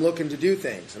 they're like, I'm looking to do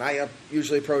things. And I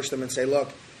usually approach them and say, look,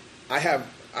 I have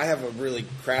a really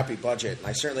crappy budget, and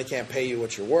I certainly can't pay you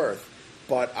what you're worth,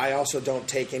 but I also don't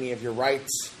take any of your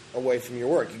rights away from your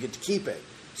work. You get to keep it.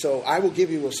 So I will give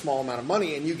you a small amount of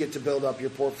money, and you get to build up your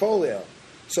portfolio.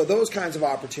 So those kinds of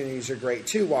opportunities are great,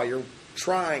 too, while you're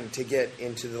trying to get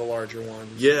into the larger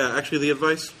ones. Yeah, actually, the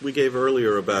advice we gave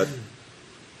earlier about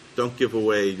don't give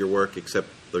away your work except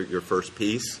your first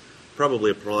piece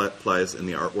probably applies in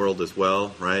the art world as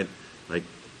well, right? Like,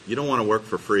 you don't want to work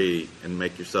for free and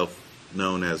make yourself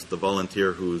known as the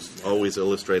volunteer who's always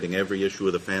illustrating every issue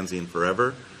of the fanzine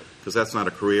forever, because that's not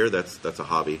a career, that's a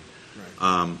hobby.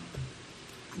 Right.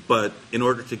 But in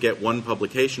order to get one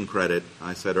publication credit,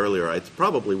 I said earlier, it's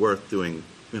probably worth doing,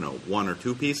 one or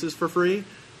two pieces for free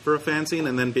for a fanzine,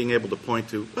 and then being able to point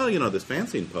to, this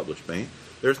fanzine published me.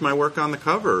 There's my work on the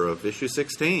cover of issue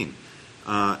 16.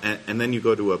 And then you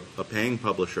go to a paying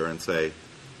publisher and say,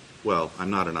 well, I'm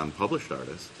not an unpublished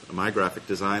artist. My graphic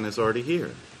design is already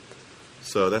here.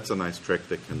 So that's a nice trick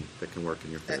that can work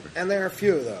in your favor. And there are a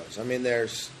few of those. I mean,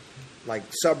 there's like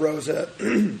Sub Rosa,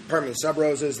 Sub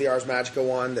Rosa is the Ars Magica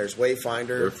one. There's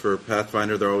Wayfinder. For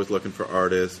Pathfinder, they're always looking for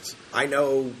artists. I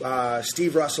know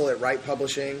Steve Russell at Wright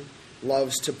Publishing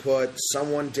loves to put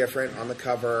someone different on the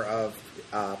cover of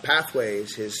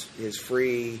Pathways, his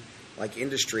free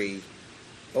industry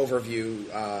overview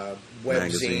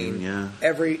webzine. Yeah.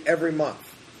 Every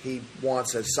month he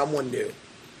wants someone new,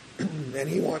 and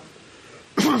he wants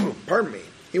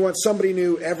he wants somebody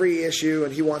new every issue,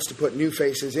 and he wants to put new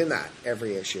faces in that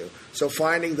every issue. So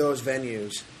finding those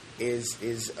venues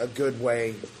is a good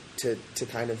way to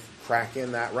kind of crack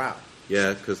in that route.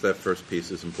 Yeah, because that first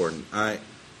piece is important.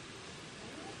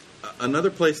 Another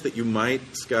place that you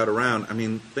might scout around,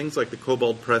 things like the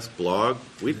Kobold Press blog,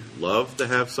 we'd love to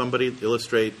have somebody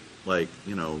illustrate,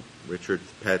 Richard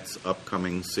Pett's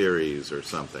upcoming series or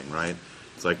something, right?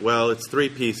 It's like, well, it's 3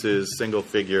 pieces, single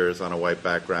figures on a white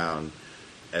background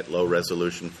at low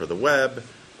resolution for the web.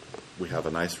 We have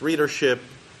a nice readership.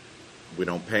 We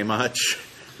don't pay much.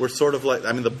 We're sort of like,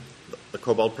 the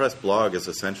Kobold Press blog is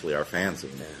essentially our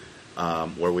fanzine.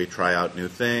 Where we try out new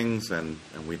things, and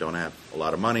we don't have a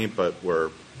lot of money, but we're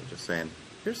just saying,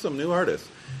 here's some new artists.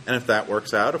 And if that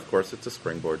works out, of course, it's a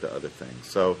springboard to other things.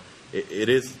 So it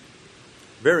is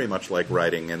very much like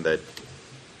writing in that...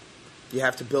 You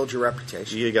have to build your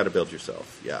reputation. You got to build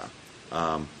yourself, yeah.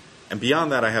 And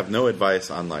beyond that, I have no advice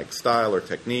on style or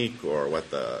technique or what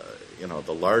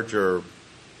the larger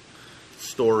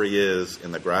story is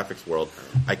in the graphics world.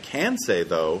 I can say,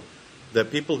 though, that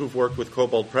people who've worked with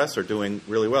Kobold Press are doing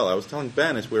really well. I was telling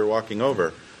Ben as we were walking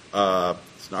over,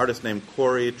 it's an artist named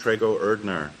Corey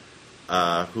Trago-Erdner,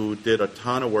 who did a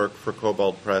ton of work for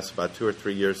Kobold Press about 2 or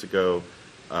 3 years ago,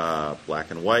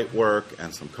 black and white work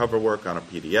and some cover work on a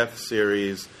PDF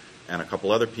series and a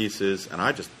couple other pieces, and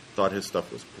I just thought his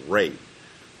stuff was great.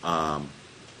 At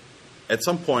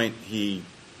some point, we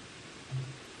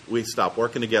stopped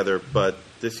working together, but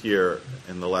this year,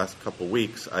 in the last couple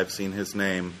weeks, I've seen his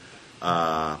name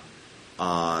on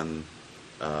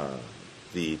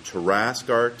the Tarrasque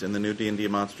art in the new D&D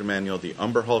Monster Manual, the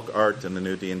Umber Hulk art in the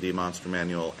new D&D Monster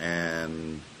Manual,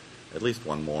 and at least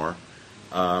one more.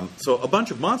 So a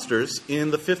bunch of monsters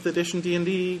in the 5th edition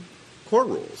D&D core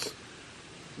rules.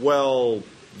 Well,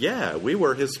 yeah, we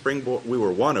were his springboard. We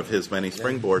were one of his many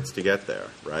springboards to get there,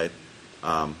 right?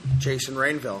 Jason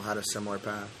Rainville had a similar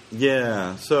path.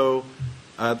 Yeah, so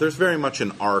there's very much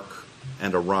an arc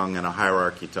and a rung and a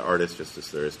hierarchy to artists, just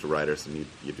as there is to writers, and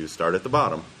you do start at the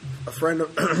bottom. A friend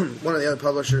of one of the other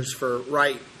publishers for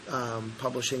Wright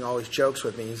Publishing always jokes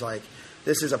with me. He's like,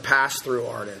 this is a pass-through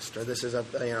artist, or this is a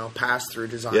pass-through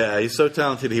designer. Yeah, he's so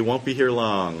talented, he won't be here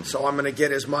long. So I'm going to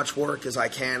get as much work as I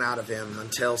can out of him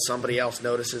until somebody else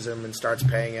notices him and starts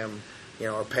paying him,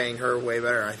 or paying her way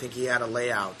better. I think he had a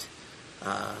layout,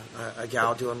 a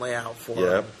gal doing layout for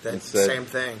him. That same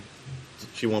thing.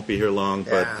 She won't be here long,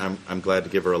 but I'm glad to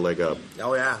give her a leg up.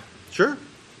 Oh, yeah. Sure.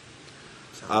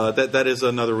 That is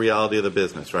another reality of the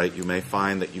business, right? You may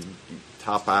find that you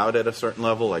top out at a certain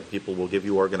level, like people will give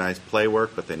you organized play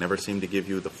work, but they never seem to give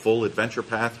you the full adventure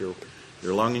path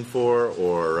you're longing for,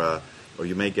 or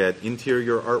you may get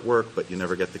interior artwork, but you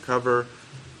never get the cover.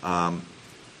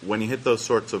 When you hit those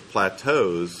sorts of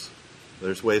plateaus,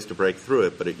 there's ways to break through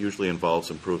it, but it usually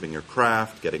involves improving your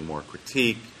craft, getting more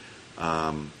critique,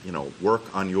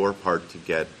 work on your part to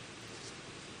get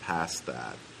past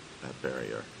that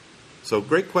barrier. So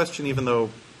great question, even though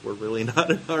we're really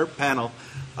not in our panel.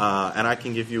 And I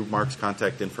can give you Mark's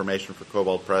contact information for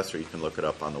Cobalt Press, or you can look it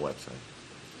up on the website.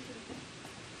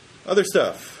 Other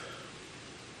stuff.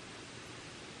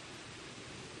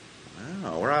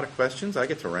 Wow, we're out of questions. I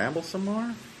get to ramble some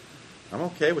more? I'm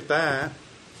okay with that.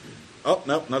 Oh,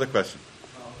 no, another question.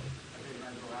 I think I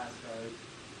might as well ask.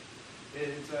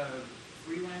 It's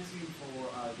freelancing for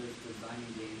just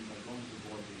designing games, like going to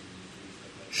board game industry,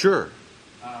 stuff like that. Sure.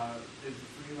 Is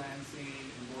freelancing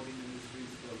and board game industry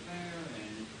still there,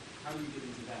 and how do you get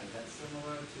into that? Is that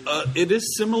similar to... It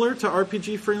is similar to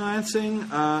RPG freelancing.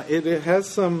 It has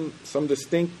some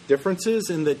distinct differences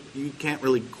in that you can't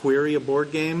really query a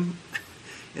board game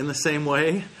in the same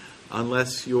way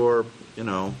unless your,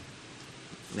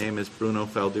 name is Bruno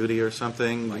Falduti or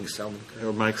something. Mike Selinker.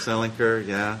 Or Mike Selinker,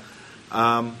 yeah.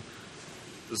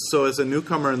 So as a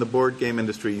newcomer in the board game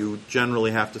industry, you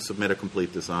generally have to submit a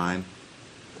complete design,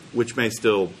 which may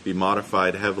still be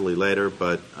modified heavily later,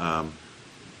 but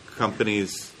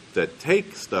companies that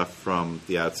take stuff from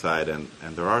the outside, and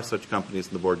there are such companies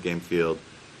in the board game field,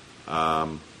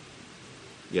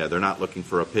 they're not looking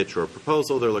for a pitch or a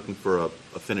proposal, they're looking for a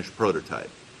finished prototype.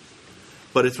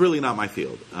 But it's really not my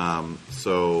field.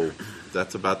 So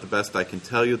that's about the best I can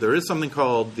tell you. There is something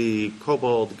called the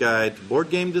Kobold Guide to Board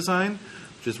Game Design,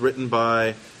 which is written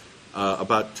by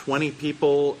about 20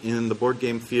 people in the board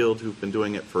game field who've been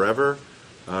doing it forever.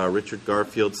 Richard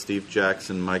Garfield, Steve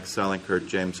Jackson, Mike Selinker,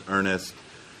 James Ernest,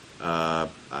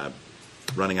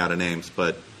 running out of names,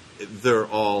 but they're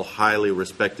all highly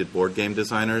respected board game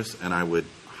designers, and I would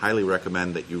highly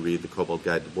recommend that you read the Kobold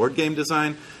Guide to Board Game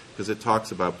Design, because it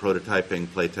talks about prototyping,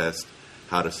 playtest,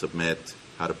 how to submit,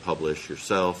 how to publish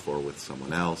yourself or with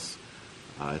someone else.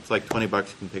 It's like $20.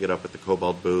 You can pick it up at the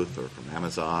Kobold booth or from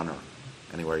Amazon or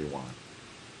anywhere you want.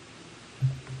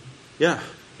 Yeah. How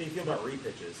do you feel about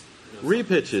repitches?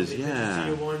 Repitches, They yeah. pitch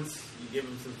to you once, you give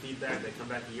them some feedback, they come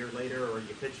back a year later, or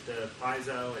you pitch to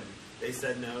Paizo and they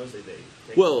said no, so they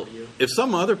take it over to you. If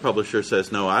some other publisher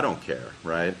says no, I don't care,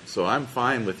 right? So I'm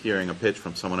fine with hearing a pitch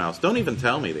from someone else. Don't even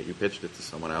tell me that you pitched it to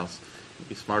someone else. You'd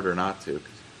be smarter not to.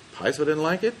 Paizo didn't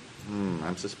like it?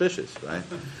 I'm suspicious, right?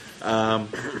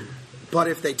 But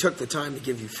if they took the time to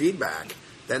give you feedback,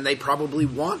 then they probably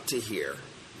want to hear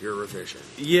your revision.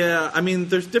 Yeah, I mean,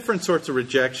 there's different sorts of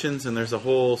rejections, and there's a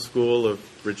whole school of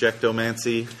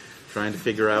rejectomancy, trying to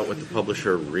figure out what the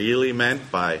publisher really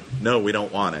meant by, no, we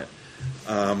don't want it.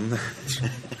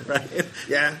 Right?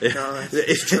 Yeah, no,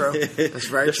 that's true. That's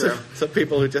very true. Some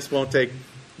people who just won't take,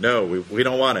 no, we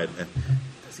don't want it. And,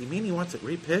 does he mean he wants it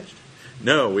repitched?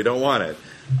 No, we don't want it.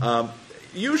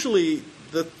 Usually,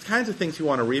 the kinds of things you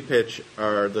want to repitch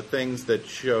are the things that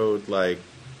showed, like,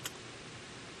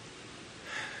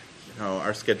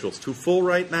 our schedule's too full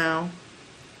right now.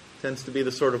 Tends to be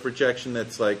the sort of rejection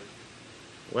that's like,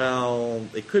 well,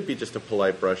 it could be just a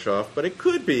polite brush off, but it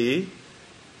could be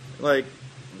like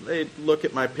they'd look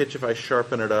at my pitch if I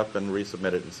sharpen it up and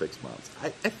resubmit it in 6 months. I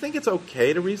think it's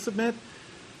okay to resubmit.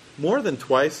 More than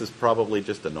twice is probably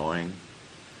just annoying.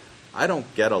 I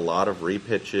don't get a lot of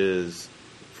repitches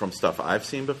from stuff I've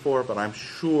seen before, but I'm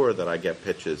sure that I get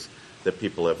pitches that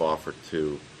people have offered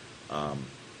to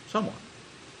someone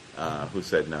who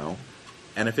said no.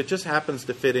 And if it just happens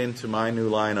to fit into my new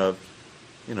line of,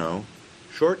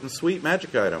 short and sweet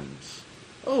magic items.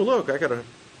 Oh, look, I got a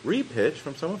repitch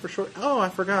from someone for short. Oh, I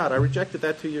forgot. I rejected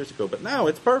that 2 years ago, but now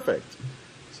it's perfect.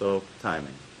 So,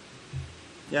 timing.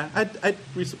 Yeah, I'd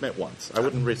resubmit once. I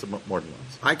wouldn't resubmit more than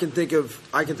once. I can think of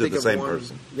the same one.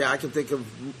 person. Yeah, I can think of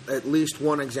at least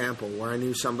one example where I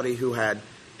knew somebody who had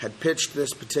pitched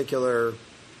this particular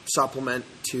supplement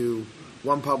to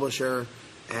one publisher,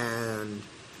 and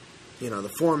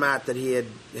the format that he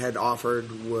had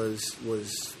offered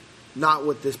was not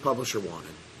what this publisher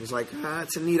wanted. He was like,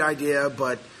 it's a neat idea,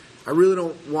 but I really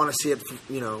don't want to see it,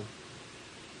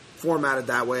 formatted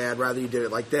that way. I'd rather you did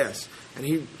it like this. And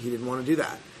he didn't want to do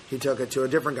that. He took it to a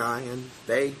different guy, and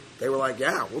they were like,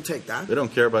 yeah, we'll take that. They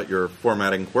don't care about your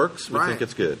formatting quirks. We think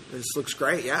it's good. This looks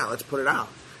great. Yeah, let's put it out.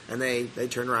 And they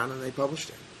turned around and they published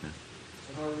it. So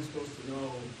how are we supposed to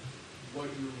know what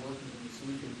you're working on so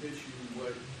we can pitch you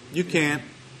what... You can't.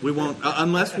 We won't.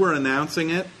 Unless we're announcing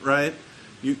it, right?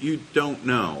 You don't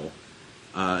know.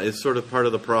 It's sort of part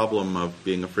of the problem of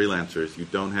being a freelancer is you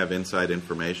don't have inside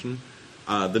information.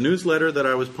 The newsletter that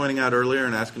I was pointing out earlier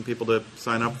and asking people to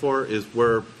sign up for is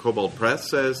where Cobalt Press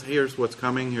says, here's what's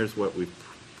coming, here's what we've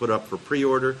put up for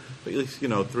pre-order. At least,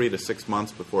 3 to 6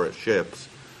 months before it ships,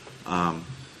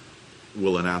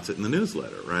 we'll announce it in the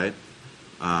newsletter, right?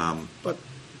 But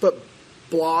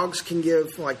blogs can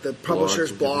give, like the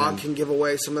publisher's blog can give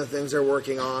away some of the things they're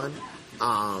working on.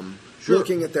 Sure.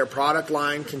 Looking at their product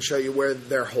line can show you where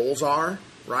their holes are,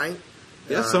 right?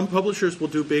 Yeah, some publishers will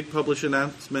do big publish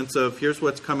announcements of here's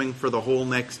what's coming for the whole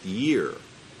next year,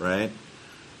 right?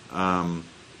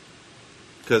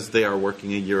 Because they are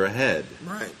working a year ahead.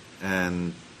 Right.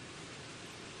 And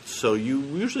so you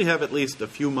usually have at least a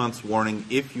few months warning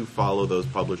if you follow those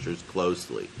publishers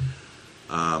closely.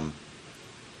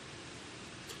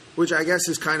 Which I guess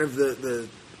is kind of the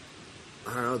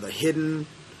hidden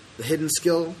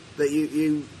skill that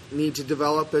you need to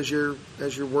develop as you're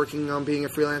working on being a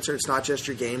freelancer. It's not just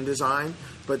your game design,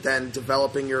 but then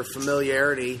developing your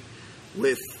familiarity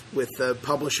with the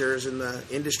publishers in the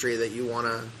industry that you want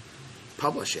to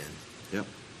publish in. Yep.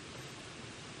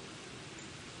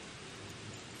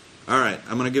 All right,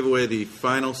 I'm going to give away the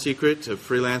final secret of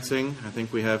freelancing. I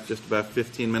think we have just about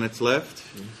 15 minutes left.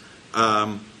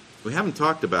 We haven't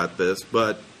talked about this,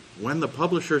 but when the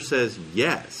publisher says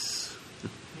yes,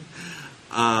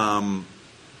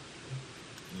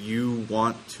 you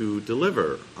want to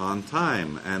deliver on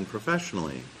time and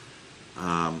professionally.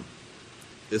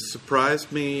 It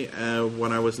surprised me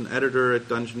when I was an editor at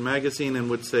Dungeon Magazine and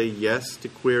would say yes to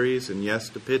queries and yes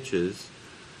to pitches.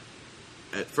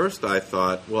 At first I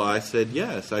thought, well, I said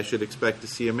yes, I should expect to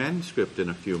see a manuscript in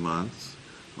a few months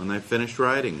when I finished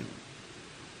writing it.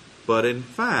 But in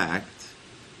fact,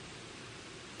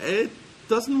 it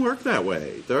doesn't work that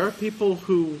way. There are people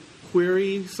who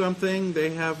query something,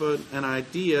 they have an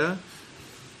idea,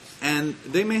 and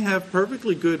they may have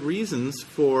perfectly good reasons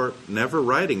for never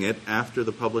writing it after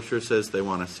the publisher says they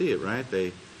want to see it, right?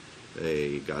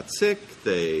 They got sick,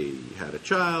 they had a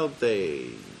child, they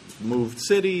moved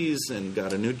cities and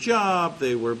got a new job,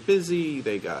 they were busy,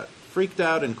 they got freaked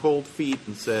out and cold feet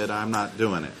and said, I'm not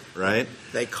doing it, right?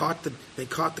 They caught the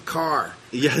car.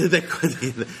 Yeah,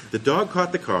 the dog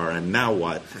caught the car, and now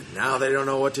what? And now they don't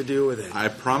know what to do with it. I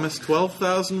promised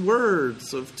 12,000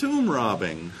 words of tomb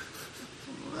robbing.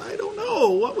 I don't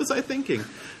know. What was I thinking?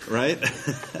 Right?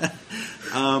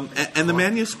 And the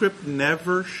manuscript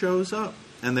never shows up.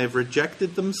 And they've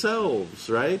rejected themselves,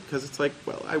 right? Because it's like,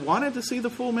 well, I wanted to see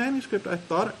the full manuscript. I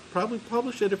thought I'd probably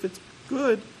publish it if it's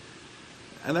good.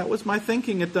 And that was my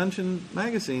thinking at Dungeon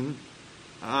Magazine.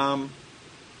 And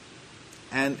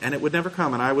it would never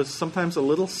come. And I was sometimes a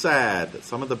little sad that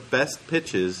some of the best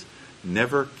pitches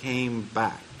never came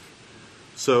back.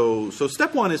 So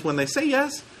step one is when they say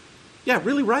yes, yeah,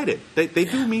 really write it. They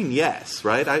do mean yes,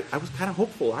 right? I was kind of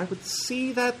hopeful I would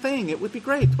see that thing. It would be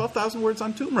great. 12,000 words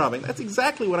on tomb robbing. That's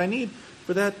exactly what I need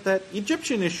for that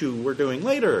Egyptian issue we're doing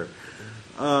later.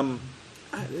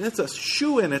 It's a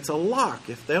shoo-in. It's a lock.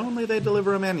 If they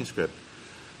deliver a manuscript.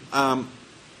 The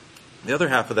other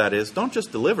half of that is don't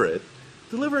just deliver it.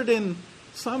 Deliver it in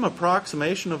some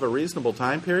approximation of a reasonable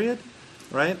time period,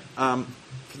 right?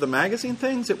 For the magazine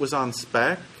things, it was on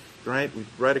spec, right? We'd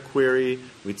write a query,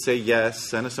 we'd say yes,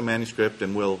 send us a manuscript,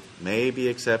 and we'll maybe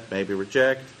accept, maybe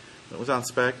reject. It was on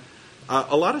spec.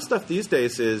 A lot of stuff these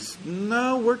days is,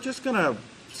 no, we're just going to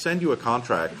send you a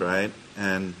contract, right?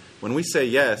 And when we say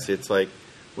yes, it's like,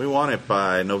 we want it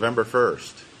by November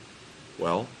 1st.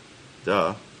 Well,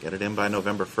 duh, get it in by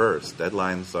November 1st.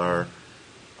 Deadlines are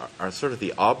sort of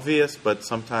the obvious but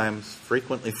sometimes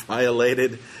frequently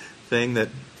violated thing that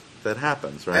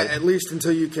happens, right? At least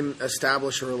until you can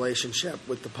establish a relationship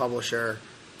with the publisher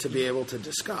to be able to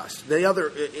discuss.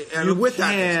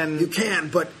 You can,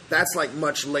 but that's like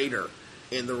much later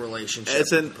in the relationship.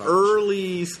 As an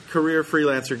early career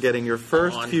freelancer getting your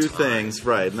first few things,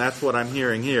 right, and that's what I'm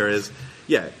hearing here is,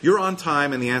 yeah, you're on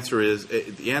time, and the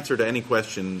answer to any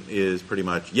question is pretty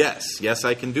much yes. Yes,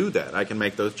 I can do that. I can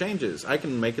make those changes. I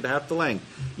can make it half the length.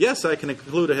 Yes, I can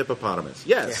include a hippopotamus.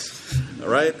 Yes. All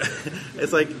right?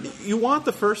 It's like you want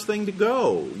the first thing to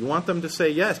go. You want them to say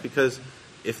yes, because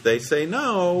if they say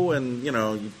no and,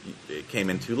 it came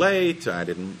in too late, I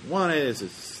didn't want it,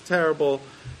 it's terrible,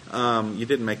 you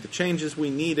didn't make the changes we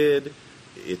needed,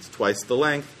 it's twice the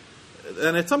length,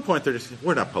 and at some point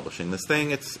we're not publishing this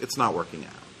thing, it's not working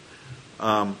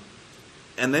out.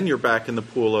 And then you're back in the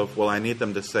pool of, well, I need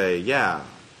them to say, yeah,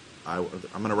 I'm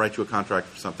going to write you a contract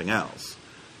for something else.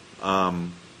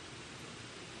 Then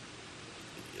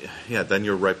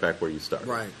you're right back where you started.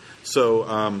 Right.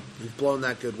 So you've blown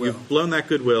that goodwill. You've blown that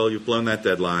goodwill. You've blown that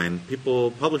deadline.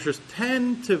 Publishers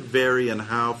tend to vary in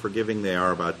how forgiving they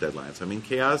are about deadlines. I mean,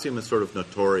 Chaosium is sort of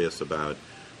notorious about,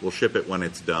 we'll ship it when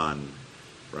it's done,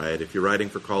 right? If you're writing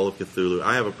for Call of Cthulhu,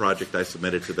 I have a project I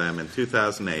submitted to them in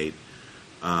 2008.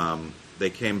 They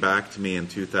came back to me in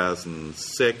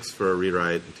 2006 for a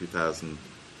rewrite, in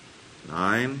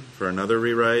 2009 for another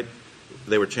rewrite.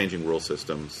 They were changing rule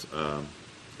systems.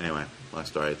 Anyway, long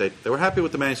story. They were happy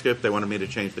with the manuscript. They wanted me to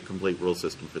change the complete rule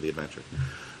system for the adventure.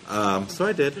 So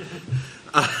I did,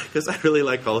 because I really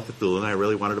like Call of Cthulhu, and I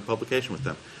really wanted a publication with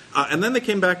them. And then they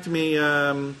came back to me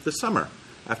this summer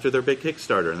after their big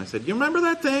Kickstarter, and they said, "You remember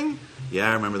that thing?" "Yeah,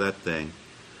 I remember that thing."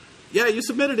 "Yeah, you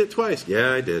submitted it twice."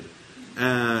 "Yeah, I did."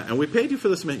 "And we paid you for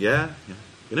the submission." Yeah.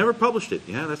 "You never published it."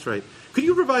 "Yeah, that's right." "Could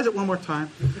you revise it one more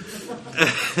time?"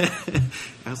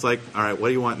 I was like, "All right, what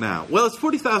do you want now?" "Well, it's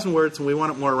 40,000 words, and we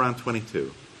want it more around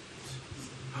 22.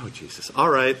 "Oh, Jesus. All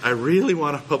right, I really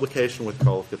want a publication with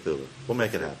Call of Cthulhu. We'll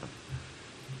make it happen."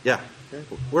 Yeah,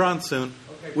 we're on soon.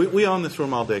 We own this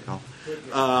room all day, Call.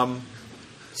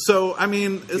 So, I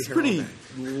mean, it's pretty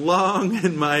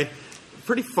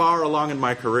far along in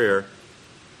my career,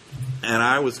 and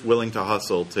I was willing to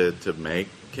hustle to make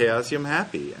Chaosium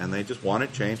happy, and they just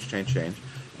wanted change, and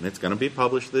it's going to be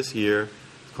published this year.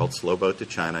 It's called Slow Boat to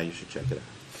China. You should check it out.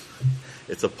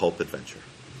 It's a pulp adventure.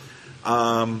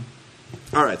 All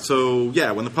right, so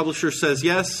yeah, when the publisher says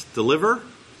yes, deliver.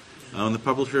 When the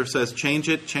publisher says change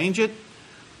it.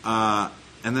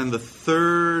 And then the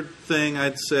third thing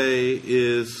I'd say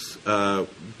is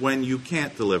when you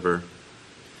can't deliver,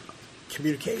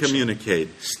 communicate.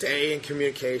 Stay in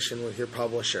communication with your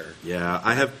publisher. Yeah,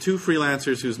 I have two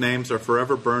freelancers whose names are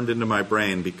forever burned into my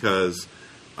brain because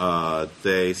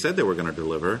they said they were going to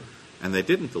deliver, and they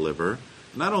didn't deliver.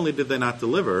 Not only did they not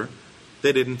deliver,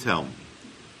 they didn't tell me.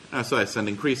 So I send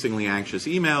increasingly anxious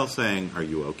emails saying, "Are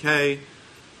you okay?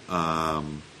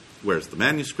 Where's the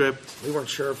manuscript?" We weren't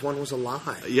sure if one was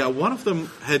alive. Yeah, one of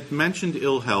them had mentioned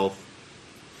ill health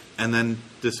and then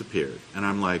disappeared. And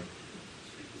I'm like,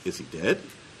 is he dead?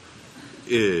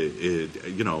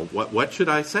 What should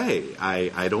I say?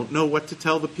 I don't know what to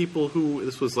tell the people who,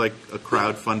 this was like a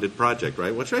crowd-funded project,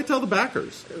 right? What should I tell the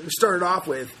backers? We started off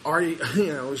with, I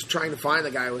was trying to find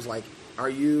the guy who was like, "Are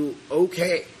you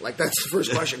okay?" Like, that's the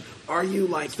first question. Are you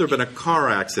like... Has there been a car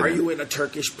accident? Are you in a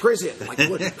Turkish prison? Like,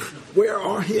 where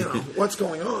are you? What's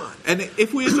going on? And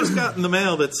if we had just gotten the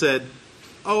mail that said,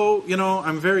 "Oh,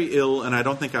 I'm very ill and I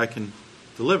don't think I can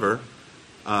deliver,"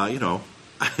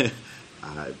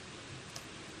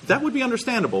 that would be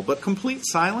understandable. But complete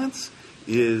silence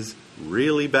is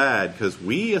really bad because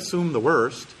we assume the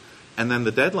worst, and then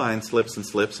the deadline slips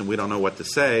and we don't know what to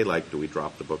say. Like, do we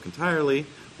drop the book entirely?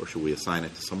 Or should we assign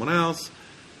it to someone else?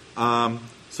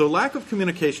 So lack of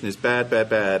communication is bad.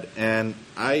 And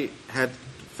I had to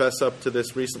fess up to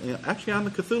this recently, actually on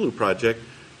the Cthulhu project,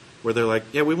 where they're like,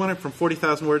 "Yeah, we went it from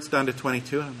 40,000 words down to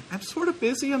 22. And I'm sort of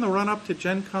busy in the run-up to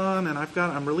Gen Con, and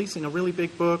I'm releasing a really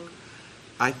big book.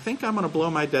 I think I'm going to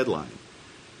blow my deadline."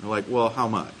 And they're like, "Well, how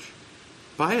much?"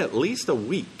 "By at least a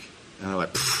week." And they're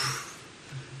like,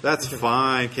 "That's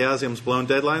fine. Chaosium's blown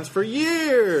deadlines for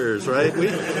years, right?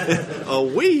 A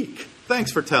week.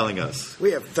 Thanks for telling us."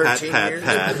 We have 13 years.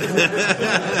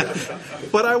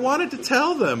 But I wanted to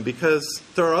tell them because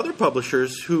there are other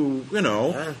publishers who,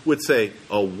 would say,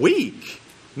 "A week?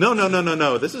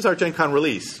 No. This is our Gen Con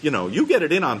release. You get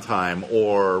it in on time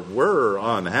or we're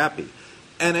unhappy."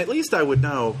 And at least I would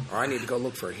know. Or I need to go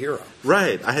look for a hero.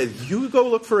 Right. You go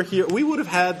look for a hero. We would have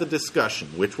had the discussion,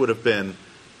 which would have been,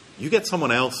 you get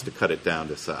someone else to cut it down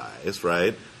to size,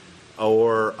 right?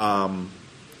 Or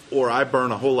I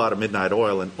burn a whole lot of midnight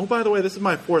oil, and, "Oh, by the way, this is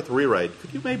my fourth rewrite.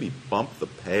 Could you maybe bump the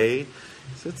pay?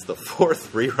 It's the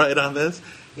fourth rewrite on this."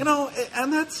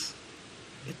 And it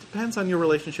depends on your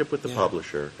relationship with the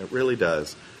publisher. It really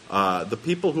does. The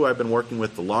people who I've been working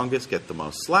with the longest get the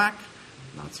most slack.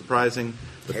 Not surprising.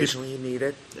 Occasionally you need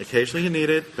it. Occasionally you need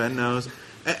it. Ben knows.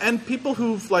 And people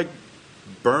who've,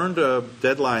 burned a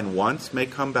deadline once may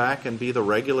come back and be the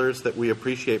regulars that we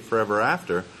appreciate forever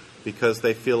after because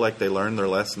they feel like they learned their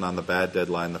lesson on the bad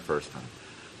deadline the first time.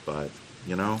 But,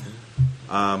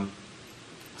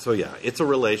 so yeah, it's a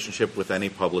relationship with any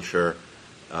publisher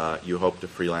you hope to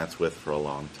freelance with for a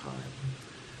long time.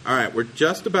 All right, we're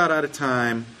just about out of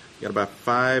time. We've got about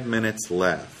 5 minutes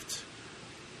left.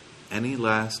 Any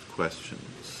last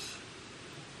questions?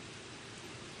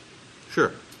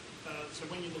 Sure. So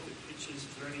when you look at pitches, is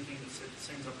there anything that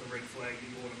sends up a red flag that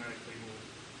you automatically will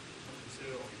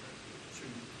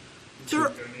consider?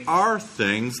 There are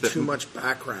things that... Too much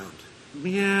background.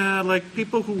 Yeah, like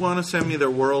people who want to send me their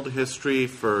world history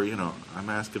for, I'm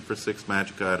asking for 6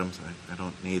 magic items. I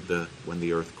don't need the when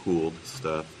the earth cooled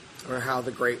stuff. Or how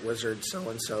the great wizard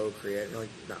so-and-so created. Like,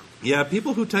 no. Yeah,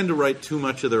 people who tend to write too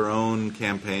much of their own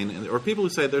campaign, or people who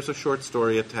say there's a short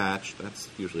story attached, that's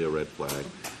usually a red flag.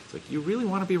 It's like, you really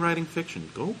want to be writing fiction.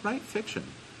 Go write fiction.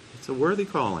 It's a worthy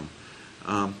calling.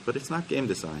 But it's not game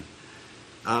design.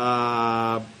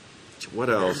 What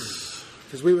else?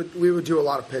 Because we would do a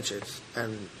lot of pitches,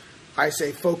 and I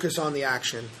say focus on the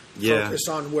action, focus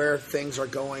on where things are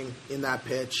going in that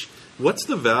pitch. What's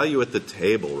the value at the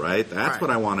table, right? That's what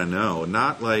I want to know.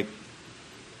 Not like,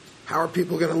 how are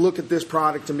people going to look at this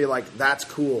product and be like, that's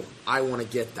cool, I want to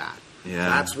get that. Yeah.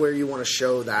 That's where you want to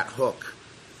show that hook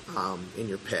in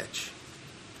your pitch.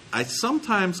 I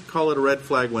sometimes call it a red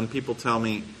flag when people tell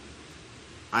me,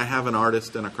 I have an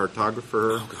artist and a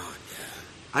cartographer. Oh, God,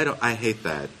 yeah. I hate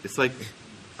that. It's like,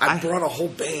 I brought a whole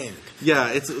band. Yeah,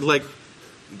 it's like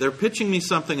they're pitching me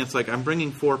something. It's like I'm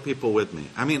bringing 4 people with me.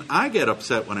 I mean, I get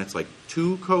upset when it's like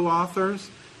 2 co-authors,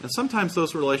 and sometimes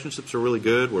those relationships are really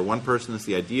good, where one person is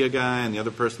the idea guy and the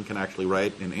other person can actually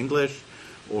write in English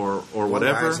or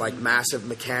whatever. One guy's like massive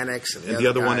mechanics, and the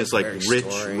other one guy is like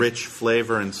story. rich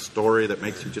flavor and story that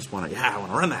makes you just want to, I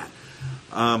want to run that.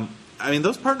 I mean,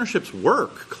 those partnerships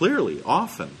work clearly,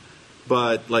 often,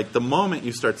 but like the moment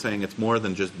you start saying it's more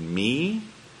than just me.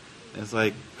 It's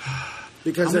like,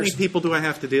 because how many people do I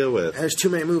have to deal with? There's too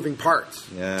many moving parts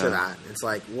to Yeah. that. It's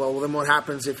like, well, then what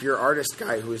happens if your artist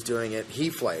guy who's doing it, he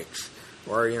flakes?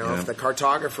 Or, if the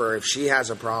cartographer, if she has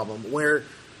a problem, where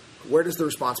does the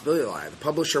responsibility lie? The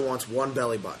publisher wants one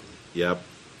belly button. Yep,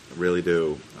 really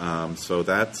do. So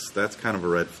that's kind of a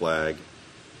red flag.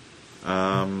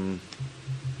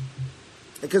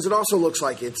 Because it also looks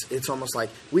like it's almost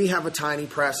like we have a tiny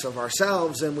press of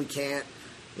ourselves and we can't,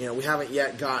 we haven't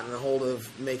yet gotten a hold of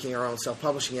making our own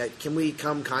self-publishing yet. Can we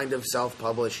come kind of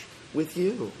self-publish with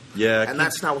you? Yeah. And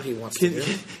that's not what he wants to do.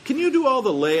 Can you do all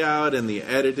the layout and the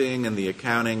editing and the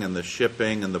accounting and the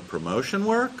shipping and the promotion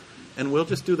work? And we'll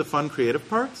just do the fun creative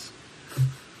parts?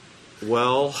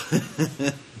 Well,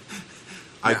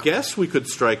 I guess we could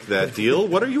strike that deal.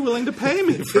 What are you willing to pay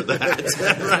me for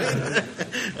that?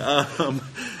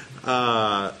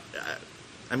 Right?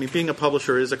 I mean, being a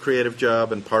publisher is a creative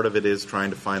job, and part of it is trying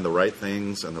to find the right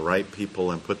things and the right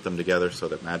people and put them together so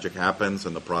that magic happens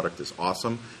and the product is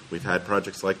awesome. We've had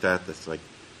projects like that that's like,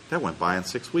 that went by in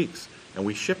 6 weeks, and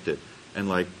we shipped it. And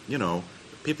like,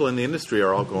 people in the industry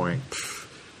are all going,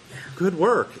 good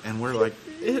work. And we're like,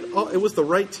 it was the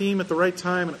right team at the right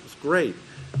time, and it was great.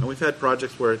 And we've had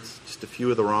projects where it's just a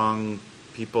few of the wrong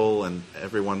people and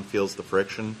everyone feels the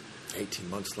friction. 18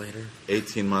 months later.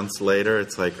 18 months later,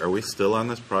 it's like, are we still on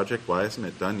this project? Why isn't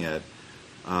it done yet?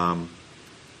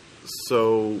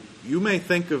 So you may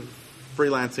think of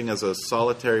freelancing as a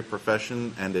solitary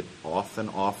profession, and it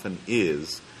often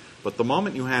is. But the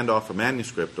moment you hand off a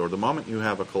manuscript, or the moment you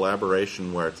have a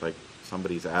collaboration where it's like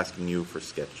somebody's asking you for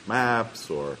sketch maps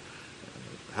or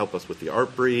help us with the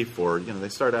art brief, or they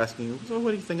start asking you, so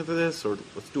what do you think of this, or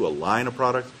let's do a line of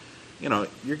products.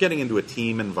 You're getting into a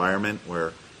team environment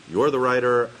where you're the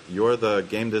writer, you're the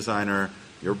game designer,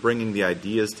 you're bringing the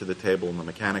ideas to the table and the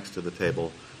mechanics to the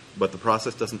table, but the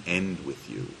process doesn't end with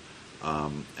you.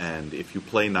 And if you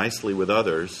play nicely with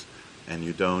others and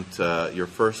you don't, your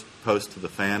first post to the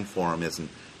fan forum isn't,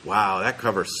 wow, that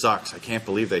cover sucks, I can't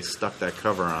believe they stuck that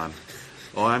cover on.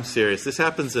 Oh, I'm serious. This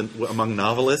happens among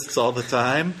novelists all the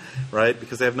time, right?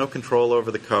 Because they have no control over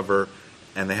the cover,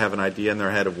 and they have an idea in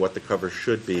their head of what the cover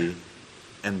should be,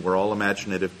 and we're all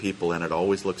imaginative people, and it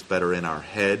always looks better in our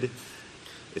head.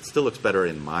 It still looks better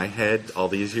in my head all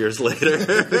these years later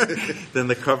than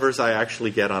the covers I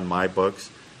actually get on my books.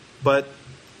 But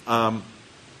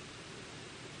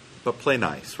play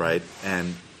nice, right?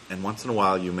 And once in a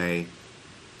while you may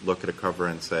look at a cover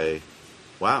and say,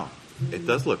 wow, it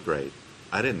does look great.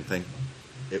 I didn't think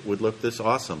it would look this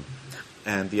awesome.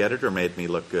 And the editor made me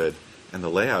look good. And the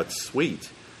layout's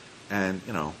sweet. And,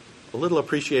 a little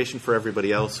appreciation for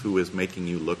everybody else who is making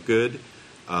you look good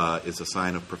is a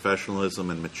sign of professionalism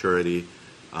and maturity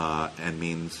and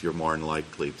means you're more than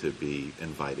likely to be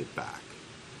invited back.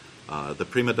 The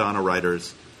prima donna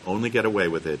writers only get away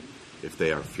with it if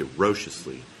they are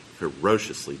ferociously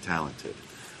talented.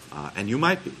 And you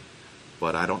might be,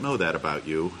 but I don't know that about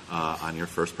you on your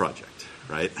first project,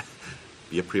 right?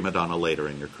 Be a prima donna later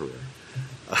in your career.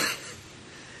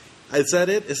 Is that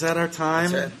it? Is that our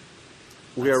time? That's it.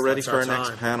 We are ready for our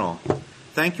next panel.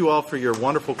 Thank you all for your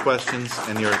wonderful questions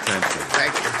and your attention.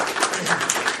 Thank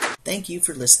you. Thank you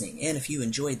for listening, and if you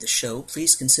enjoyed the show,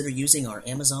 please consider using our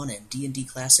Amazon and D&D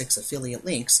Classics affiliate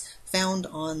links found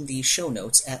on the show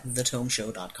notes at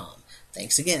thetomeshow.com.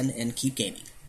 Thanks again, and keep gaming.